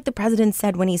 it's like the president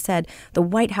said when he said the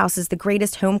White House is the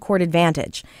greatest home court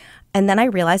advantage. And then I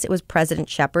realized it was President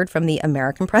Shepard from The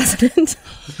American President.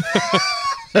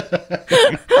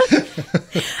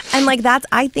 And like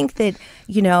I think that,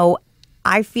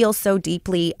 I feel so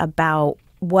deeply about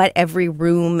what every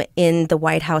room in the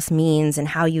White House means and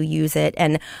how you use it.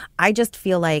 And I just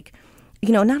feel like,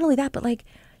 not only that, but like,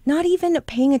 not even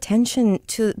paying attention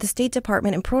to the State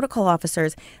Department and protocol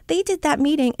officers. They did that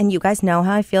meeting, and you guys know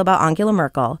how I feel about Angela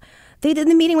Merkel. They did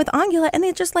the meeting with Angela, and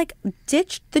they just like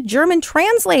ditched the German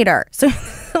translator. So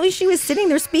she was sitting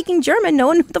there speaking German,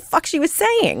 knowing what the fuck she was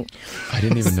saying. I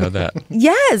didn't even know that.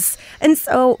 Yes. And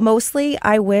so mostly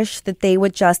I wish that they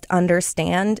would just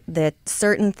understand that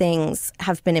certain things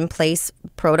have been in place,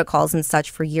 protocols and such,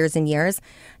 for years and years,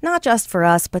 not just for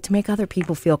us, but to make other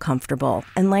people feel comfortable.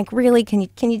 And like, really, can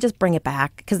you just bring it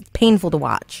back? Because it's painful to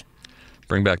watch.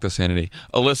 Bring back the sanity.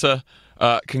 Alyssa,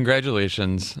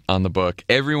 congratulations on the book.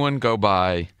 Everyone go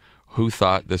buy Who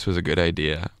Thought This Was a Good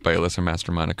Idea by Alyssa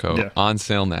Mastromonaco. Yeah. On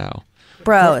sale now.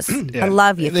 Bros, I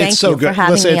love you. Thank so you good. for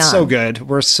having me on. It's so good.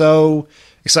 We're so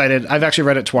excited. I've actually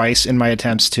read it twice in my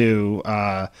attempts to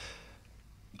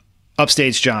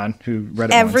upstage Jon, who read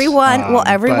it once.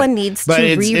 Everyone needs to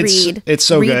reread. It's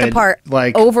so read good. The part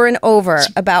like over and over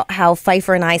about how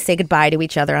Pfeiffer and I say goodbye to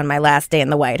each other on my last day in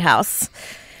the White House.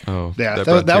 Oh, yeah,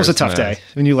 that was a tough day.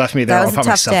 When you left me there all by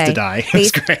myself to die. It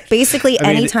was great. Basically,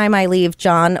 anytime I leave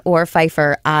Jon or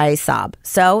Pfeiffer, I sob.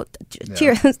 So,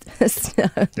 cheers.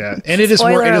 Yeah, and it is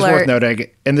worth noting,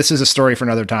 and this is a story for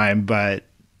another time, but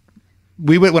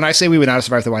when I say we would not have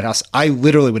survived the White House, I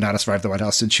literally would not have survived the White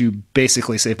House, since you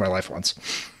basically saved my life once.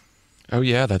 Oh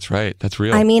yeah, that's right. That's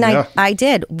real. I mean, yeah. I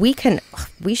did. We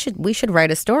should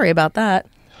write a story about that.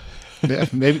 Yeah,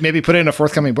 maybe put it in a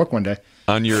forthcoming book one day.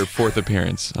 On your 4th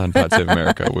appearance on Pod Save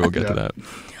America, we'll get to that.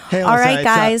 Hey, Alyssa, all right,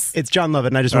 guys. It's Jon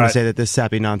Lovett, and I just want to say that this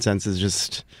sappy nonsense is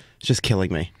just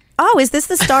killing me. Oh, is this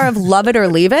the star of Love It or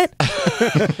Leave It?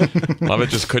 Lovett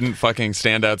just couldn't fucking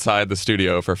stand outside the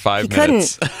studio for 5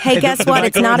 minutes. Couldn't. Hey, guess what?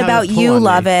 It's not about you,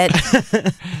 Lovett.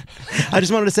 I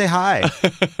just wanted to say hi.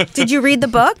 Did you read the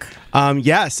book?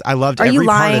 Yes, I loved every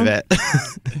part of it.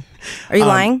 Are you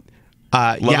lying?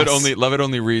 Lovett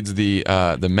only reads the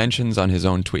mentions on his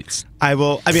own tweets.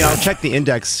 I'll check the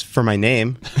index for my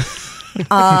name.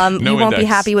 You won't be index.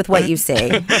 happy with what you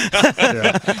see.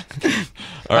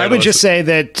 All right, I would Alyssa. just say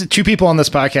that two people on this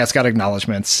podcast got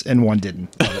acknowledgments and one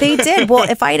didn't. They did. Well,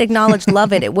 if I had acknowledged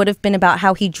Lovett, it would have been about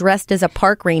how he dressed as a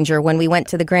park ranger when we went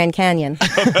to the Grand Canyon.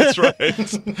 That's right.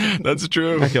 That's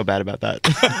true. I feel bad about that.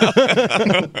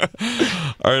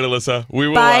 All right, Alyssa. We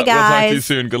will Bye, we'll talk to you guys.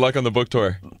 soon. Good luck on the book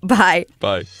tour. Bye.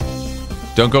 Bye.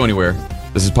 Don't go anywhere.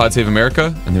 This is Pod Save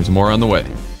America, and there's more on the way.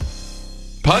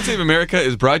 Pod Save America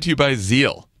is brought to you by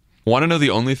Zeal. Want to know the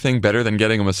only thing better than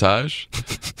getting a massage?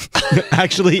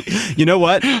 Actually, you know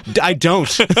what? I don't.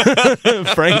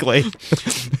 Frankly.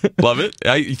 Love it.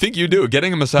 I think you do.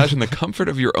 Getting a massage in the comfort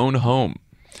of your own home.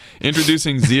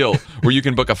 Introducing Zeal, where you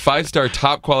can book a 5-star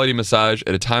top quality massage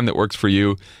at a time that works for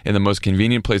you in the most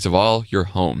convenient place of all, your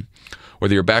home.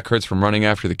 Whether your back hurts from running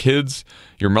after the kids,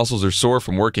 your muscles are sore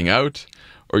from working out,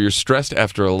 or you're stressed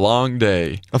after a long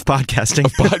day Of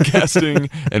podcasting.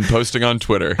 and posting on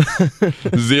Twitter.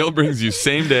 Zeal brings you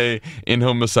same-day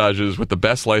in-home massages with the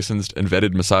best licensed and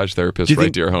vetted massage therapists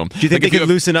right to your home. Do you think Like, they if could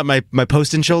loosen up my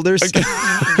posting shoulders?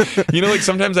 You know, like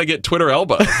sometimes I get Twitter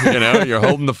elbow. You know, you're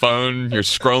holding the phone, you're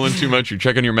scrolling too much, you're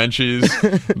checking your menchies.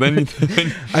 Then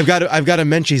I've got a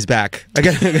Menchie's back. I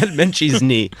got Menchie's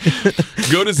knee.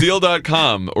 go to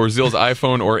Zeal.com or Zeal's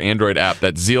iPhone or Android app.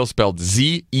 That's Zeal spelled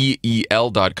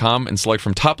Zeel.com and select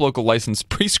from top local licensed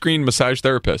pre-screened massage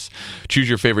therapists. Choose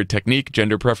your favorite technique,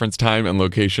 gender preference, time, and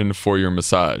location for your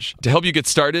massage. To help you get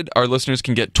started, our listeners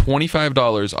can get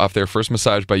 $25 off their first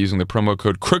massage by using the promo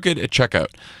code CROOKED at checkout.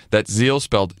 That's Zeal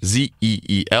spelled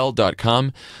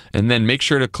Zeel.com, and then make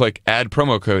sure to click add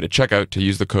promo code at checkout to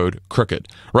use the code CROOKED.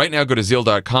 Right now, go to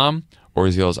Zeal.com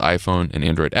or Zeal's iPhone and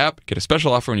Android app. Get a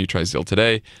special offer when you try Zeal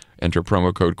today. Enter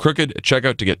promo code CROOKED at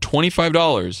checkout to get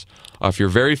 $25 off your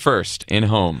very first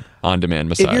in-home on-demand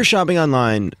massage. If you're shopping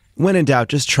online, when in doubt,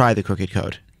 just try the Crooked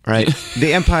Code. Right?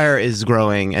 The empire is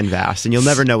growing and vast, and you'll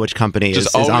never know which company is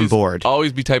on board.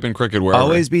 Always be typing Crooked wherever.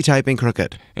 Always be typing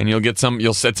Crooked. And you'll get some.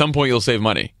 At some point you'll save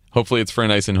money. Hopefully it's for a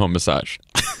nice in-home massage.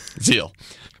 Zeal.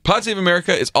 Pod Save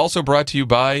America is also brought to you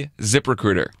by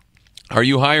ZipRecruiter. Are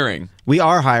you hiring? We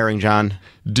are hiring, John.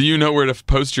 Do you know where to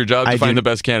post your job to find the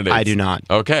best candidates? I do not.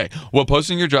 Okay. Well,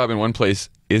 posting your job in one place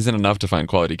isn't enough to find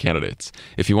quality candidates.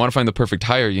 If you want to find the perfect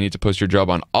hire, you need to post your job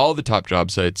on all the top job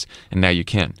sites, and now you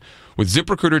can. With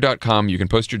ZipRecruiter.com, you can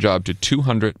post your job to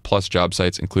 200-plus job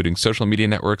sites, including social media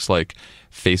networks like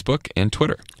Facebook and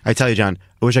Twitter. I tell you, John,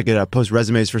 I wish I could post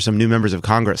resumes for some new members of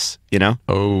Congress, you know?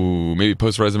 Oh, maybe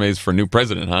post resumes for new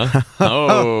president, huh?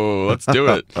 Oh, let's do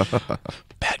it.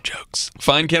 Bad jokes.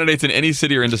 Find candidates in any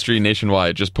city or industry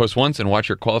nationwide. Just post once and watch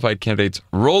your qualified candidates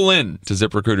roll in to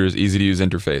ZipRecruiter's easy-to-use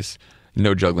interface.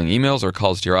 No juggling emails or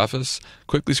calls to your office.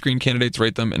 Quickly screen candidates,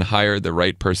 rate them, and hire the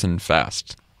right person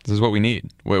fast. This is what we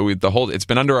need. It's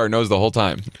been under our nose the whole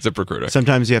time. ZipRecruiter.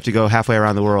 Sometimes you have to go halfway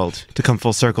around the world to come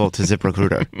full circle to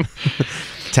ZipRecruiter.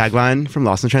 Tagline from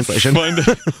Lost in Translation. Find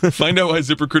out why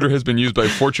ZipRecruiter has been used by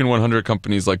Fortune 100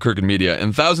 companies like Crooked Media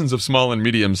and thousands of small and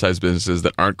medium-sized businesses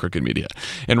that aren't Crooked Media.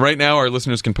 And right now, our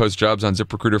listeners can post jobs on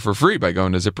ZipRecruiter for free by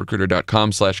going to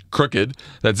ZipRecruiter.com/crooked.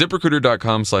 That's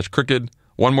ZipRecruiter.com/crooked.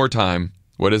 One more time.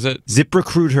 What is it?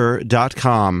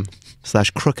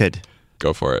 ZipRecruiter.com/crooked.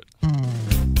 Go for it.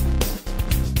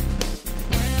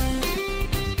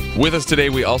 With us today,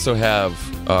 we also have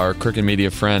our Crooked Media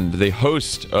friend, the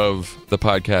host of the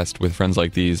podcast With Friends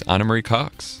Like These, Ana Marie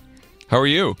Cox. How are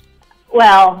you?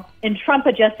 Well, in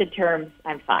Trump-adjusted terms,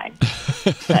 I'm fine.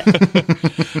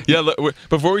 Yeah,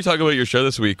 before we talk about your show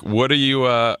this week, what do you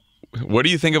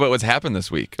think about what's happened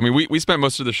this week? I mean, we spent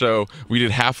most of the show, we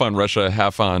did half on Russia,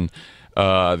 half on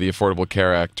the Affordable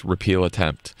Care Act repeal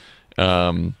attempt.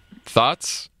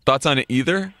 Thoughts on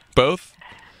either? Both?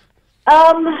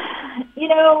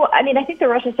 I think the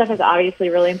Russia stuff is obviously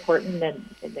really important,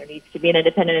 and there needs to be an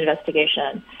independent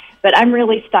investigation. But I'm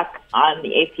really stuck on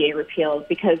the ACA repeal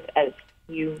because, as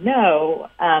you know,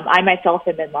 I myself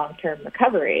am in long-term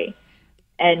recovery,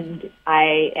 and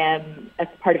I am a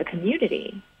part of a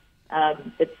community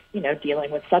that's,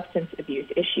 dealing with substance abuse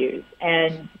issues.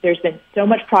 And there's been so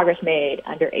much progress made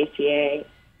under ACA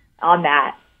on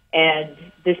that, and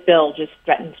this bill just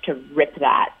threatens to rip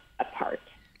that apart.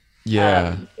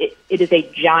 Yeah. It is a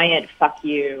giant fuck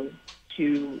you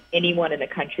to anyone in the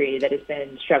country that has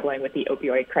been struggling with the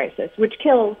opioid crisis, which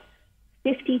kills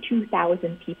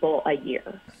 52,000 people a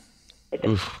year.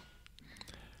 Oof.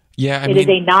 Yeah, it is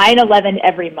a 9/11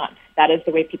 every month. That is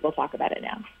the way people talk about it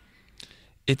now.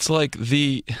 It's like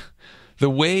the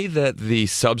way that the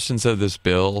substance of this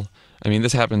bill, I mean,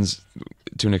 this happens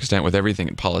to an extent with everything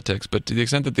in politics, but to the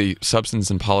extent that the substance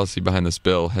and policy behind this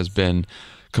bill has been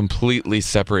completely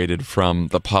separated from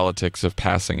the politics of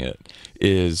passing it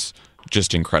is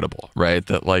just incredible, right?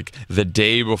 That like the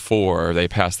day before they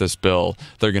pass this bill,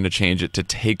 they're going to change it to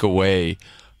take away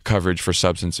coverage for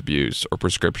substance abuse or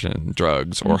prescription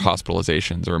drugs or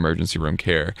hospitalizations or emergency room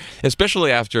care,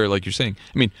 especially after, like you're saying,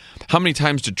 I mean, how many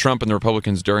times did Trump and the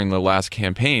Republicans during the last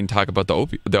campaign talk about the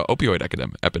opioid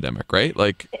epidemic, right?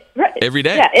 Like every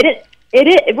day. Yeah, it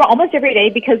is almost every day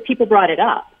because people brought it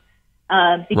up.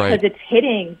 Because it's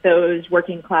hitting those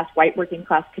white working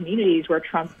class communities where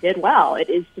Trump did well. It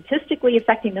is statistically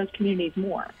affecting those communities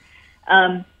more.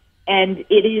 And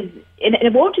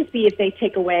it won't just be if they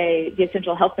take away the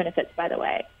essential health benefits, by the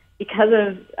way, because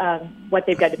of what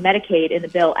they've done to Medicaid in the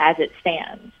bill as it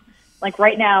stands. Like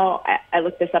right now, I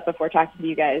looked this up before talking to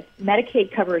you guys,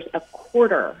 Medicaid covers a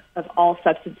quarter of all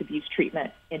substance abuse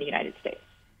treatment in the United States.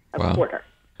 A quarter.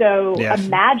 So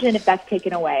imagine if that's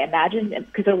taken away. Imagine,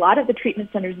 because a lot of the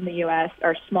treatment centers in the U.S.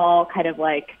 are small, kind of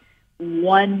like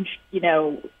one,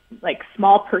 like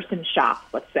small person shops,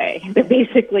 let's say. They're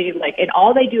basically like, and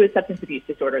all they do is substance abuse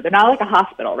disorder. They're not like a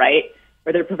hospital, right?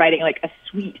 Where they're providing like a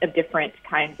suite of different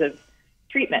kinds of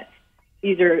treatments.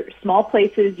 These are small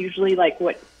places, usually like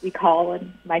what we call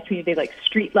in my community, like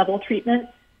street level treatment.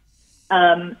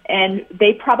 And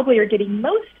they probably are getting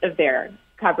most of their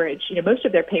coverage, most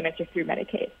of their payments are through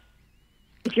Medicaid.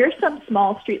 If you're some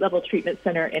small street level treatment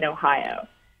center in Ohio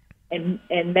and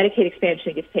Medicaid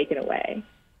expansion gets taken away,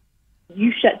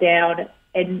 you shut down,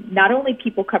 and not only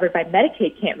people covered by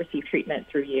Medicaid can't receive treatment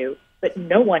through you, but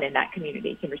no one in that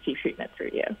community can receive treatment through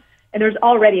you. And there's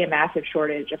already a massive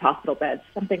shortage of hospital beds.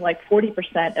 Something like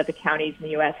 40% of the counties in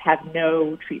the U.S. have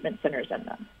no treatment centers in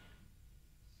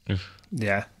them.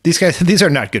 Yeah. These are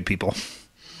not good people.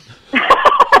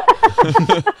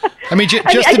 I mean,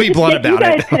 just to be blunt about it.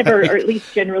 You it. guys kind of are at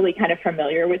least generally kind of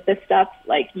familiar with this stuff.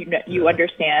 Like, you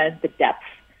understand the depth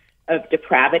of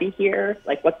depravity here,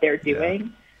 like what they're doing. Yeah.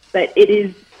 But it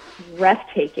is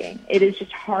breathtaking. It is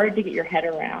just hard to get your head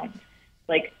around,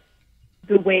 like,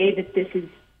 the way that this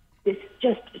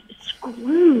just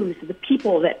screws the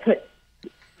people that put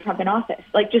Trump in office.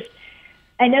 Like, just,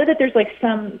 I know that there's like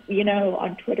some,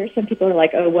 on Twitter, some people are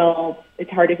like, oh, well,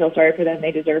 it's hard to feel sorry for them.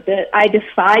 They deserved it. I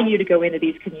defy you to go into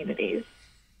these communities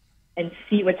and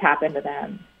see what's happened to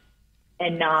them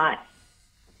and not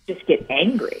just get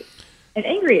angry. And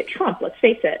angry at Trump, let's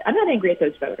face it. I'm not angry at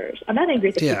those voters. I'm not angry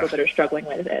at the people that are struggling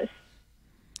with this.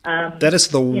 That is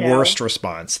the worst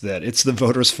response, that it's the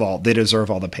voters' fault. They deserve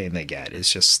all the pain they get.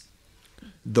 It's just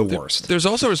the worst. There's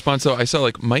also a response, though. I saw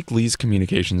like Mike Lee's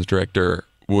communications director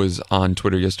was on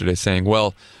Twitter yesterday saying,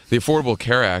 well, the Affordable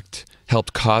Care Act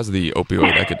helped cause the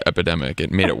opioid epidemic.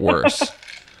 It made it worse.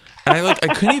 And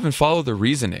I couldn't even follow the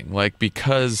reasoning, like,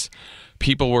 because these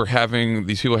people were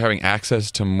having access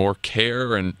to more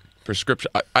care and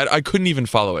prescription. I couldn't even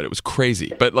follow it. It was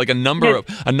crazy. But like a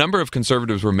number of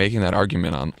conservatives were making that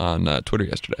argument on Twitter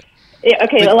yesterday. Yeah,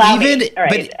 okay, allow me. All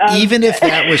right. But even if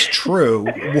that was true,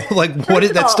 like, what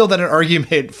is that's still not an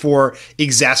argument for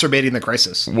exacerbating the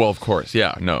crisis? Well, of course,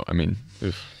 yeah. No, I mean,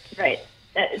 right.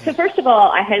 So first of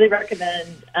all, I highly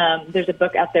recommend. There's a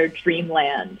book out there,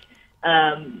 Dreamland,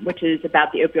 which is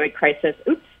about the opioid crisis.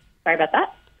 Oops, sorry about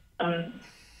that.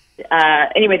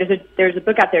 Anyway, there's a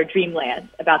book out there, Dreamland,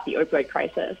 about the opioid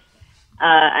crisis.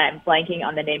 I'm blanking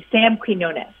on the name. Sam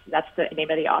Quinones. That's the name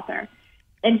of the author.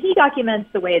 And he documents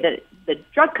the way that the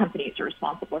drug companies are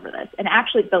responsible for this, and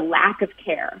actually the lack of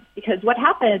care. Because what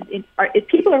happens is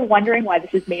people are wondering why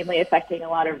this is mainly affecting a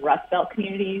lot of Rust Belt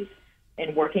communities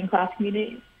and working class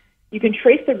communities. You can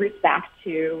trace the roots back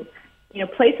to,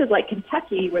 places like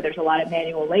Kentucky where there's a lot of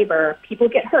manual labor. People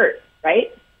get hurt,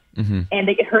 right? Mm-hmm. And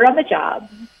they get hurt on the job,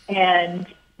 and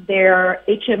their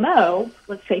HMO,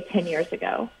 let's say 10 years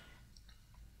ago,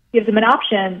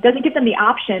 doesn't give them the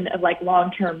option of like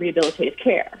long-term rehabilitative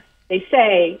care. They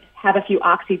say, have a few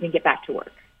oxys and get back to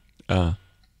work.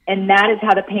 And that is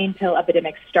how the pain pill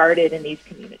epidemic started in these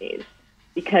communities,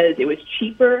 because it was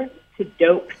cheaper to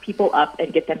dope people up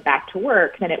and get them back to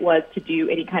work than it was to do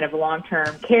any kind of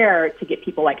long-term care to get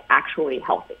people like actually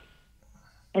healthy.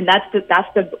 And that's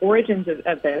the origins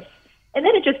of this. And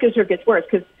then it just gets worse,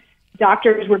 because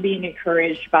doctors were being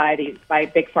encouraged by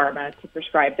big pharma to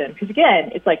prescribe them. Because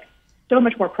again, it's like so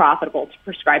much more profitable to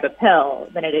prescribe a pill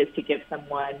than it is to give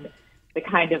someone the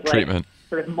kind of like treatment,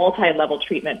 sort of multi-level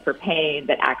treatment for pain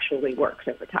that actually works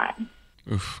over time.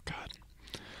 Oof, God.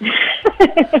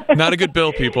 Not a good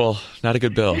bill, people. Not a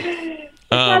good bill. It's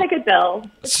not a good bill.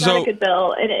 It's not a good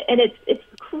bill, and it's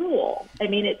cruel. I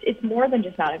mean, it's more than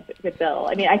just not a good bill.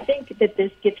 I mean, I think that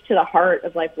this gets to the heart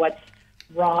of like what's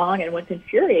wrong and what's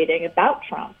infuriating about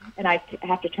Trump. And I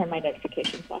have to turn my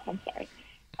notifications off. I'm sorry.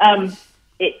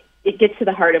 it gets to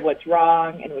the heart of what's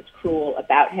wrong and what's cruel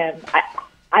about him.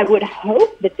 I would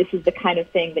hope that this is the kind of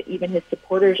thing that even his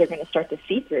supporters are going to start to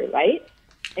see through, right?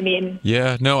 I mean,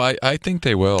 yeah, no, I think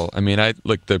they will. I mean,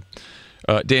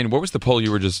 Dan, what was the poll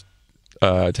you were just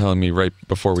telling me right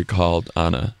before we called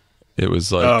Ana? It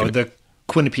was like the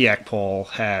Quinnipiac poll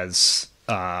has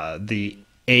the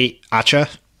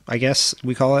ACHA, I guess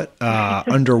we call it,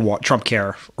 underwater Trump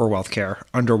care or wealth care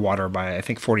underwater by I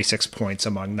think 46 points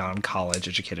among non-college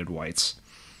educated whites.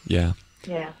 Yeah.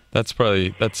 Yeah. That's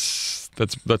probably that's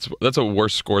a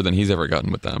worse score than he's ever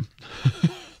gotten with them.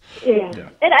 Yeah.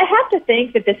 And I have to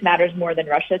think that this matters more than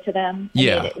Russia to them.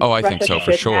 I think so,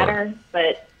 for sure. Matter,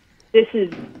 but this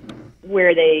is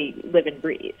where they live and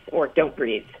breathe, or don't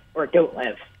breathe, or don't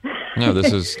live. No,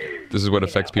 this is what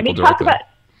affects people talk directly. about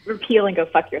repeal and go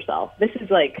fuck yourself. This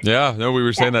is like... Yeah, no, we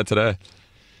were saying that today.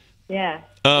 Yeah.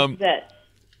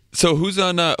 So who's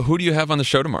on? Who do you have on the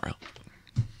show tomorrow?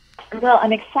 Well,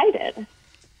 I'm excited.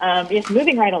 Yes,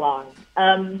 moving right along.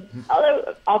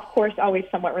 Although, of course, always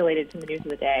somewhat related to the news of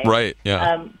the day. Right.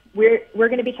 Yeah. We're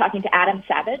going to be talking to Adam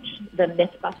Savage, the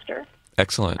Mythbuster.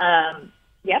 Excellent.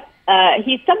 Yep.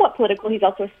 He's somewhat political. He's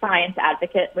also a science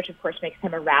advocate, which of course makes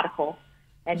him a radical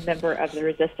and member of the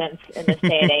resistance in this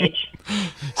day and age.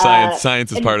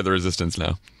 Science is part of the resistance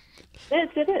now.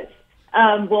 It is.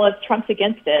 Well, if Trump's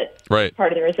against it, right.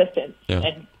 Part of the resistance. Yeah.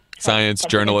 And science,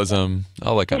 journalism,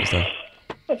 all that kind of stuff.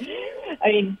 I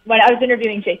mean, when I was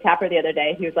interviewing Jake Tapper the other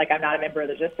day, he was like, "I'm not a member of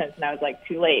the resistance," and I was like,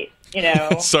 "Too late," you know.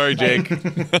 Sorry, Jake.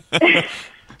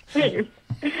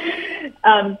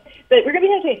 But we're going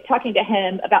to be talking to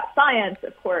him about science,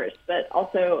 of course, but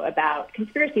also about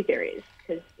conspiracy theories,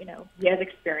 because, you know, he has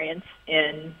experience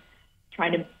in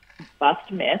trying to bust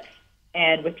myths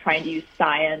and with trying to use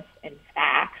science and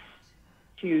facts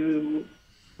to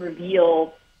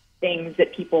reveal things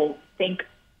that people think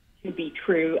to be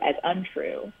true as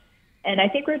untrue. And I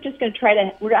think we're just going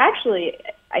to we're actually,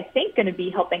 I think, going to be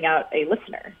helping out a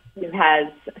listener who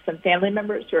has some family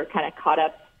members who are kind of caught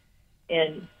up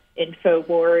in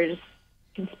InfoWars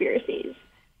conspiracies.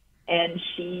 And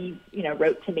she, you know,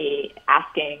 wrote to me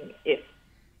asking if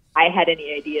I had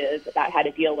any ideas about how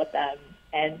to deal with them.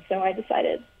 And so I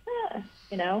decided,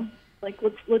 you know, like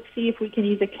let's see if we can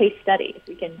use a case study.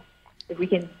 If we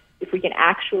can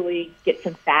actually get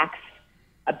some facts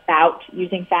about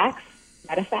using facts,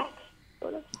 meta facts,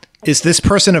 sort of. Is this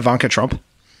person Ivanka Trump?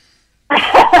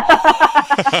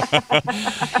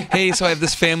 Hey, so I have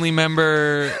this family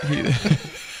member.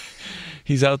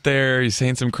 He's out there. He's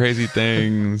saying some crazy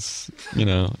things. You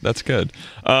know, that's good.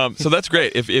 So that's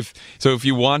great. If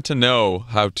you want to know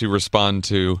how to respond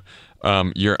to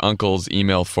your uncle's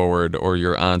email forward or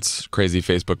your aunt's crazy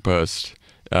Facebook post,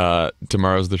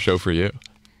 tomorrow's the show for you.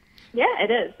 Yeah,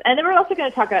 it is. And then we're also going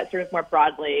to talk about sort of more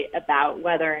broadly about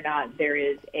whether or not there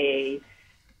is a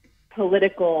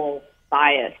political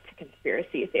bias to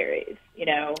conspiracy theories. You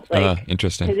know, like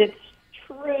interesting. Because it's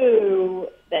true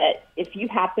that if you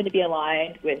happen to be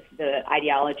aligned with the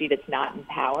ideology that's not in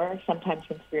power, sometimes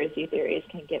conspiracy theories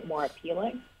can get more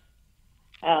appealing.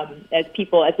 As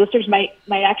listeners might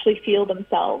actually feel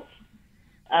themselves.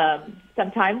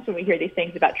 Sometimes when we hear these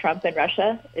things about Trump and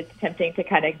Russia, it's tempting to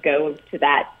kind of go to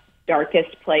that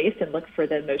darkest place and look for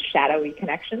the most shadowy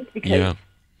connections because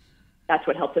that's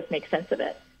what helps us make sense of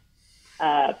it.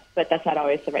 But that's not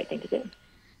always the right thing to do.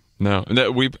 No,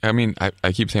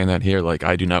 I keep saying that here. Like,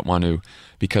 I do not want to,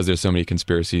 because there's so many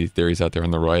conspiracy theories out there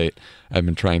on the right. I've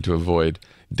been trying to avoid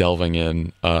delving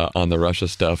in on the Russia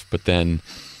stuff, but then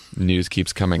news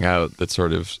keeps coming out that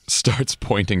sort of starts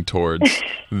pointing towards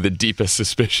the deepest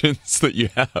suspicions that you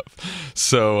have.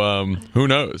 So who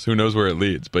knows? Who knows where it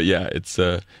leads? But yeah, it's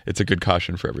a good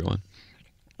caution for everyone.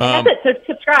 That's it. So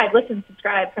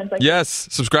subscribe, friends like these. Yes,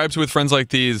 subscribe to With Friends Like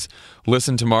These.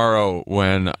 Listen tomorrow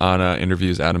when Ana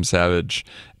interviews Adam Savage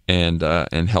and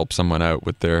help someone out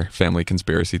with their family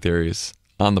conspiracy theories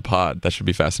on the pod. That should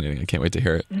be fascinating. I can't wait to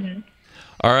hear it. Mm-hmm.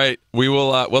 All right,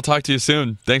 we'll talk to you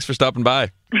soon. Thanks for stopping by.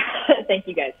 Thank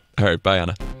you, guys. All right, bye,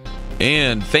 Ana.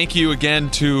 And thank you again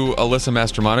to Alyssa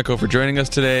Mastromonaco for joining us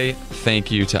today.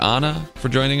 Thank you to Ana for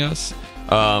joining us.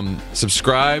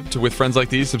 Subscribe to With Friends Like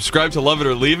These. Subscribe to Love It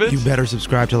or Leave It. You better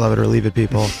subscribe to Love It or Leave It,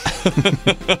 people.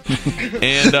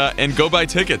 And go buy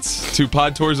tickets to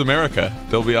Pod Tours America.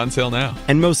 They'll be on sale now.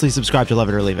 And mostly subscribe to Love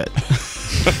It or Leave It.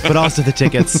 But also the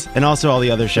tickets and also all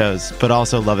the other shows, but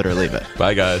also Love It or Leave It.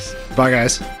 Bye, guys. Bye,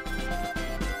 guys.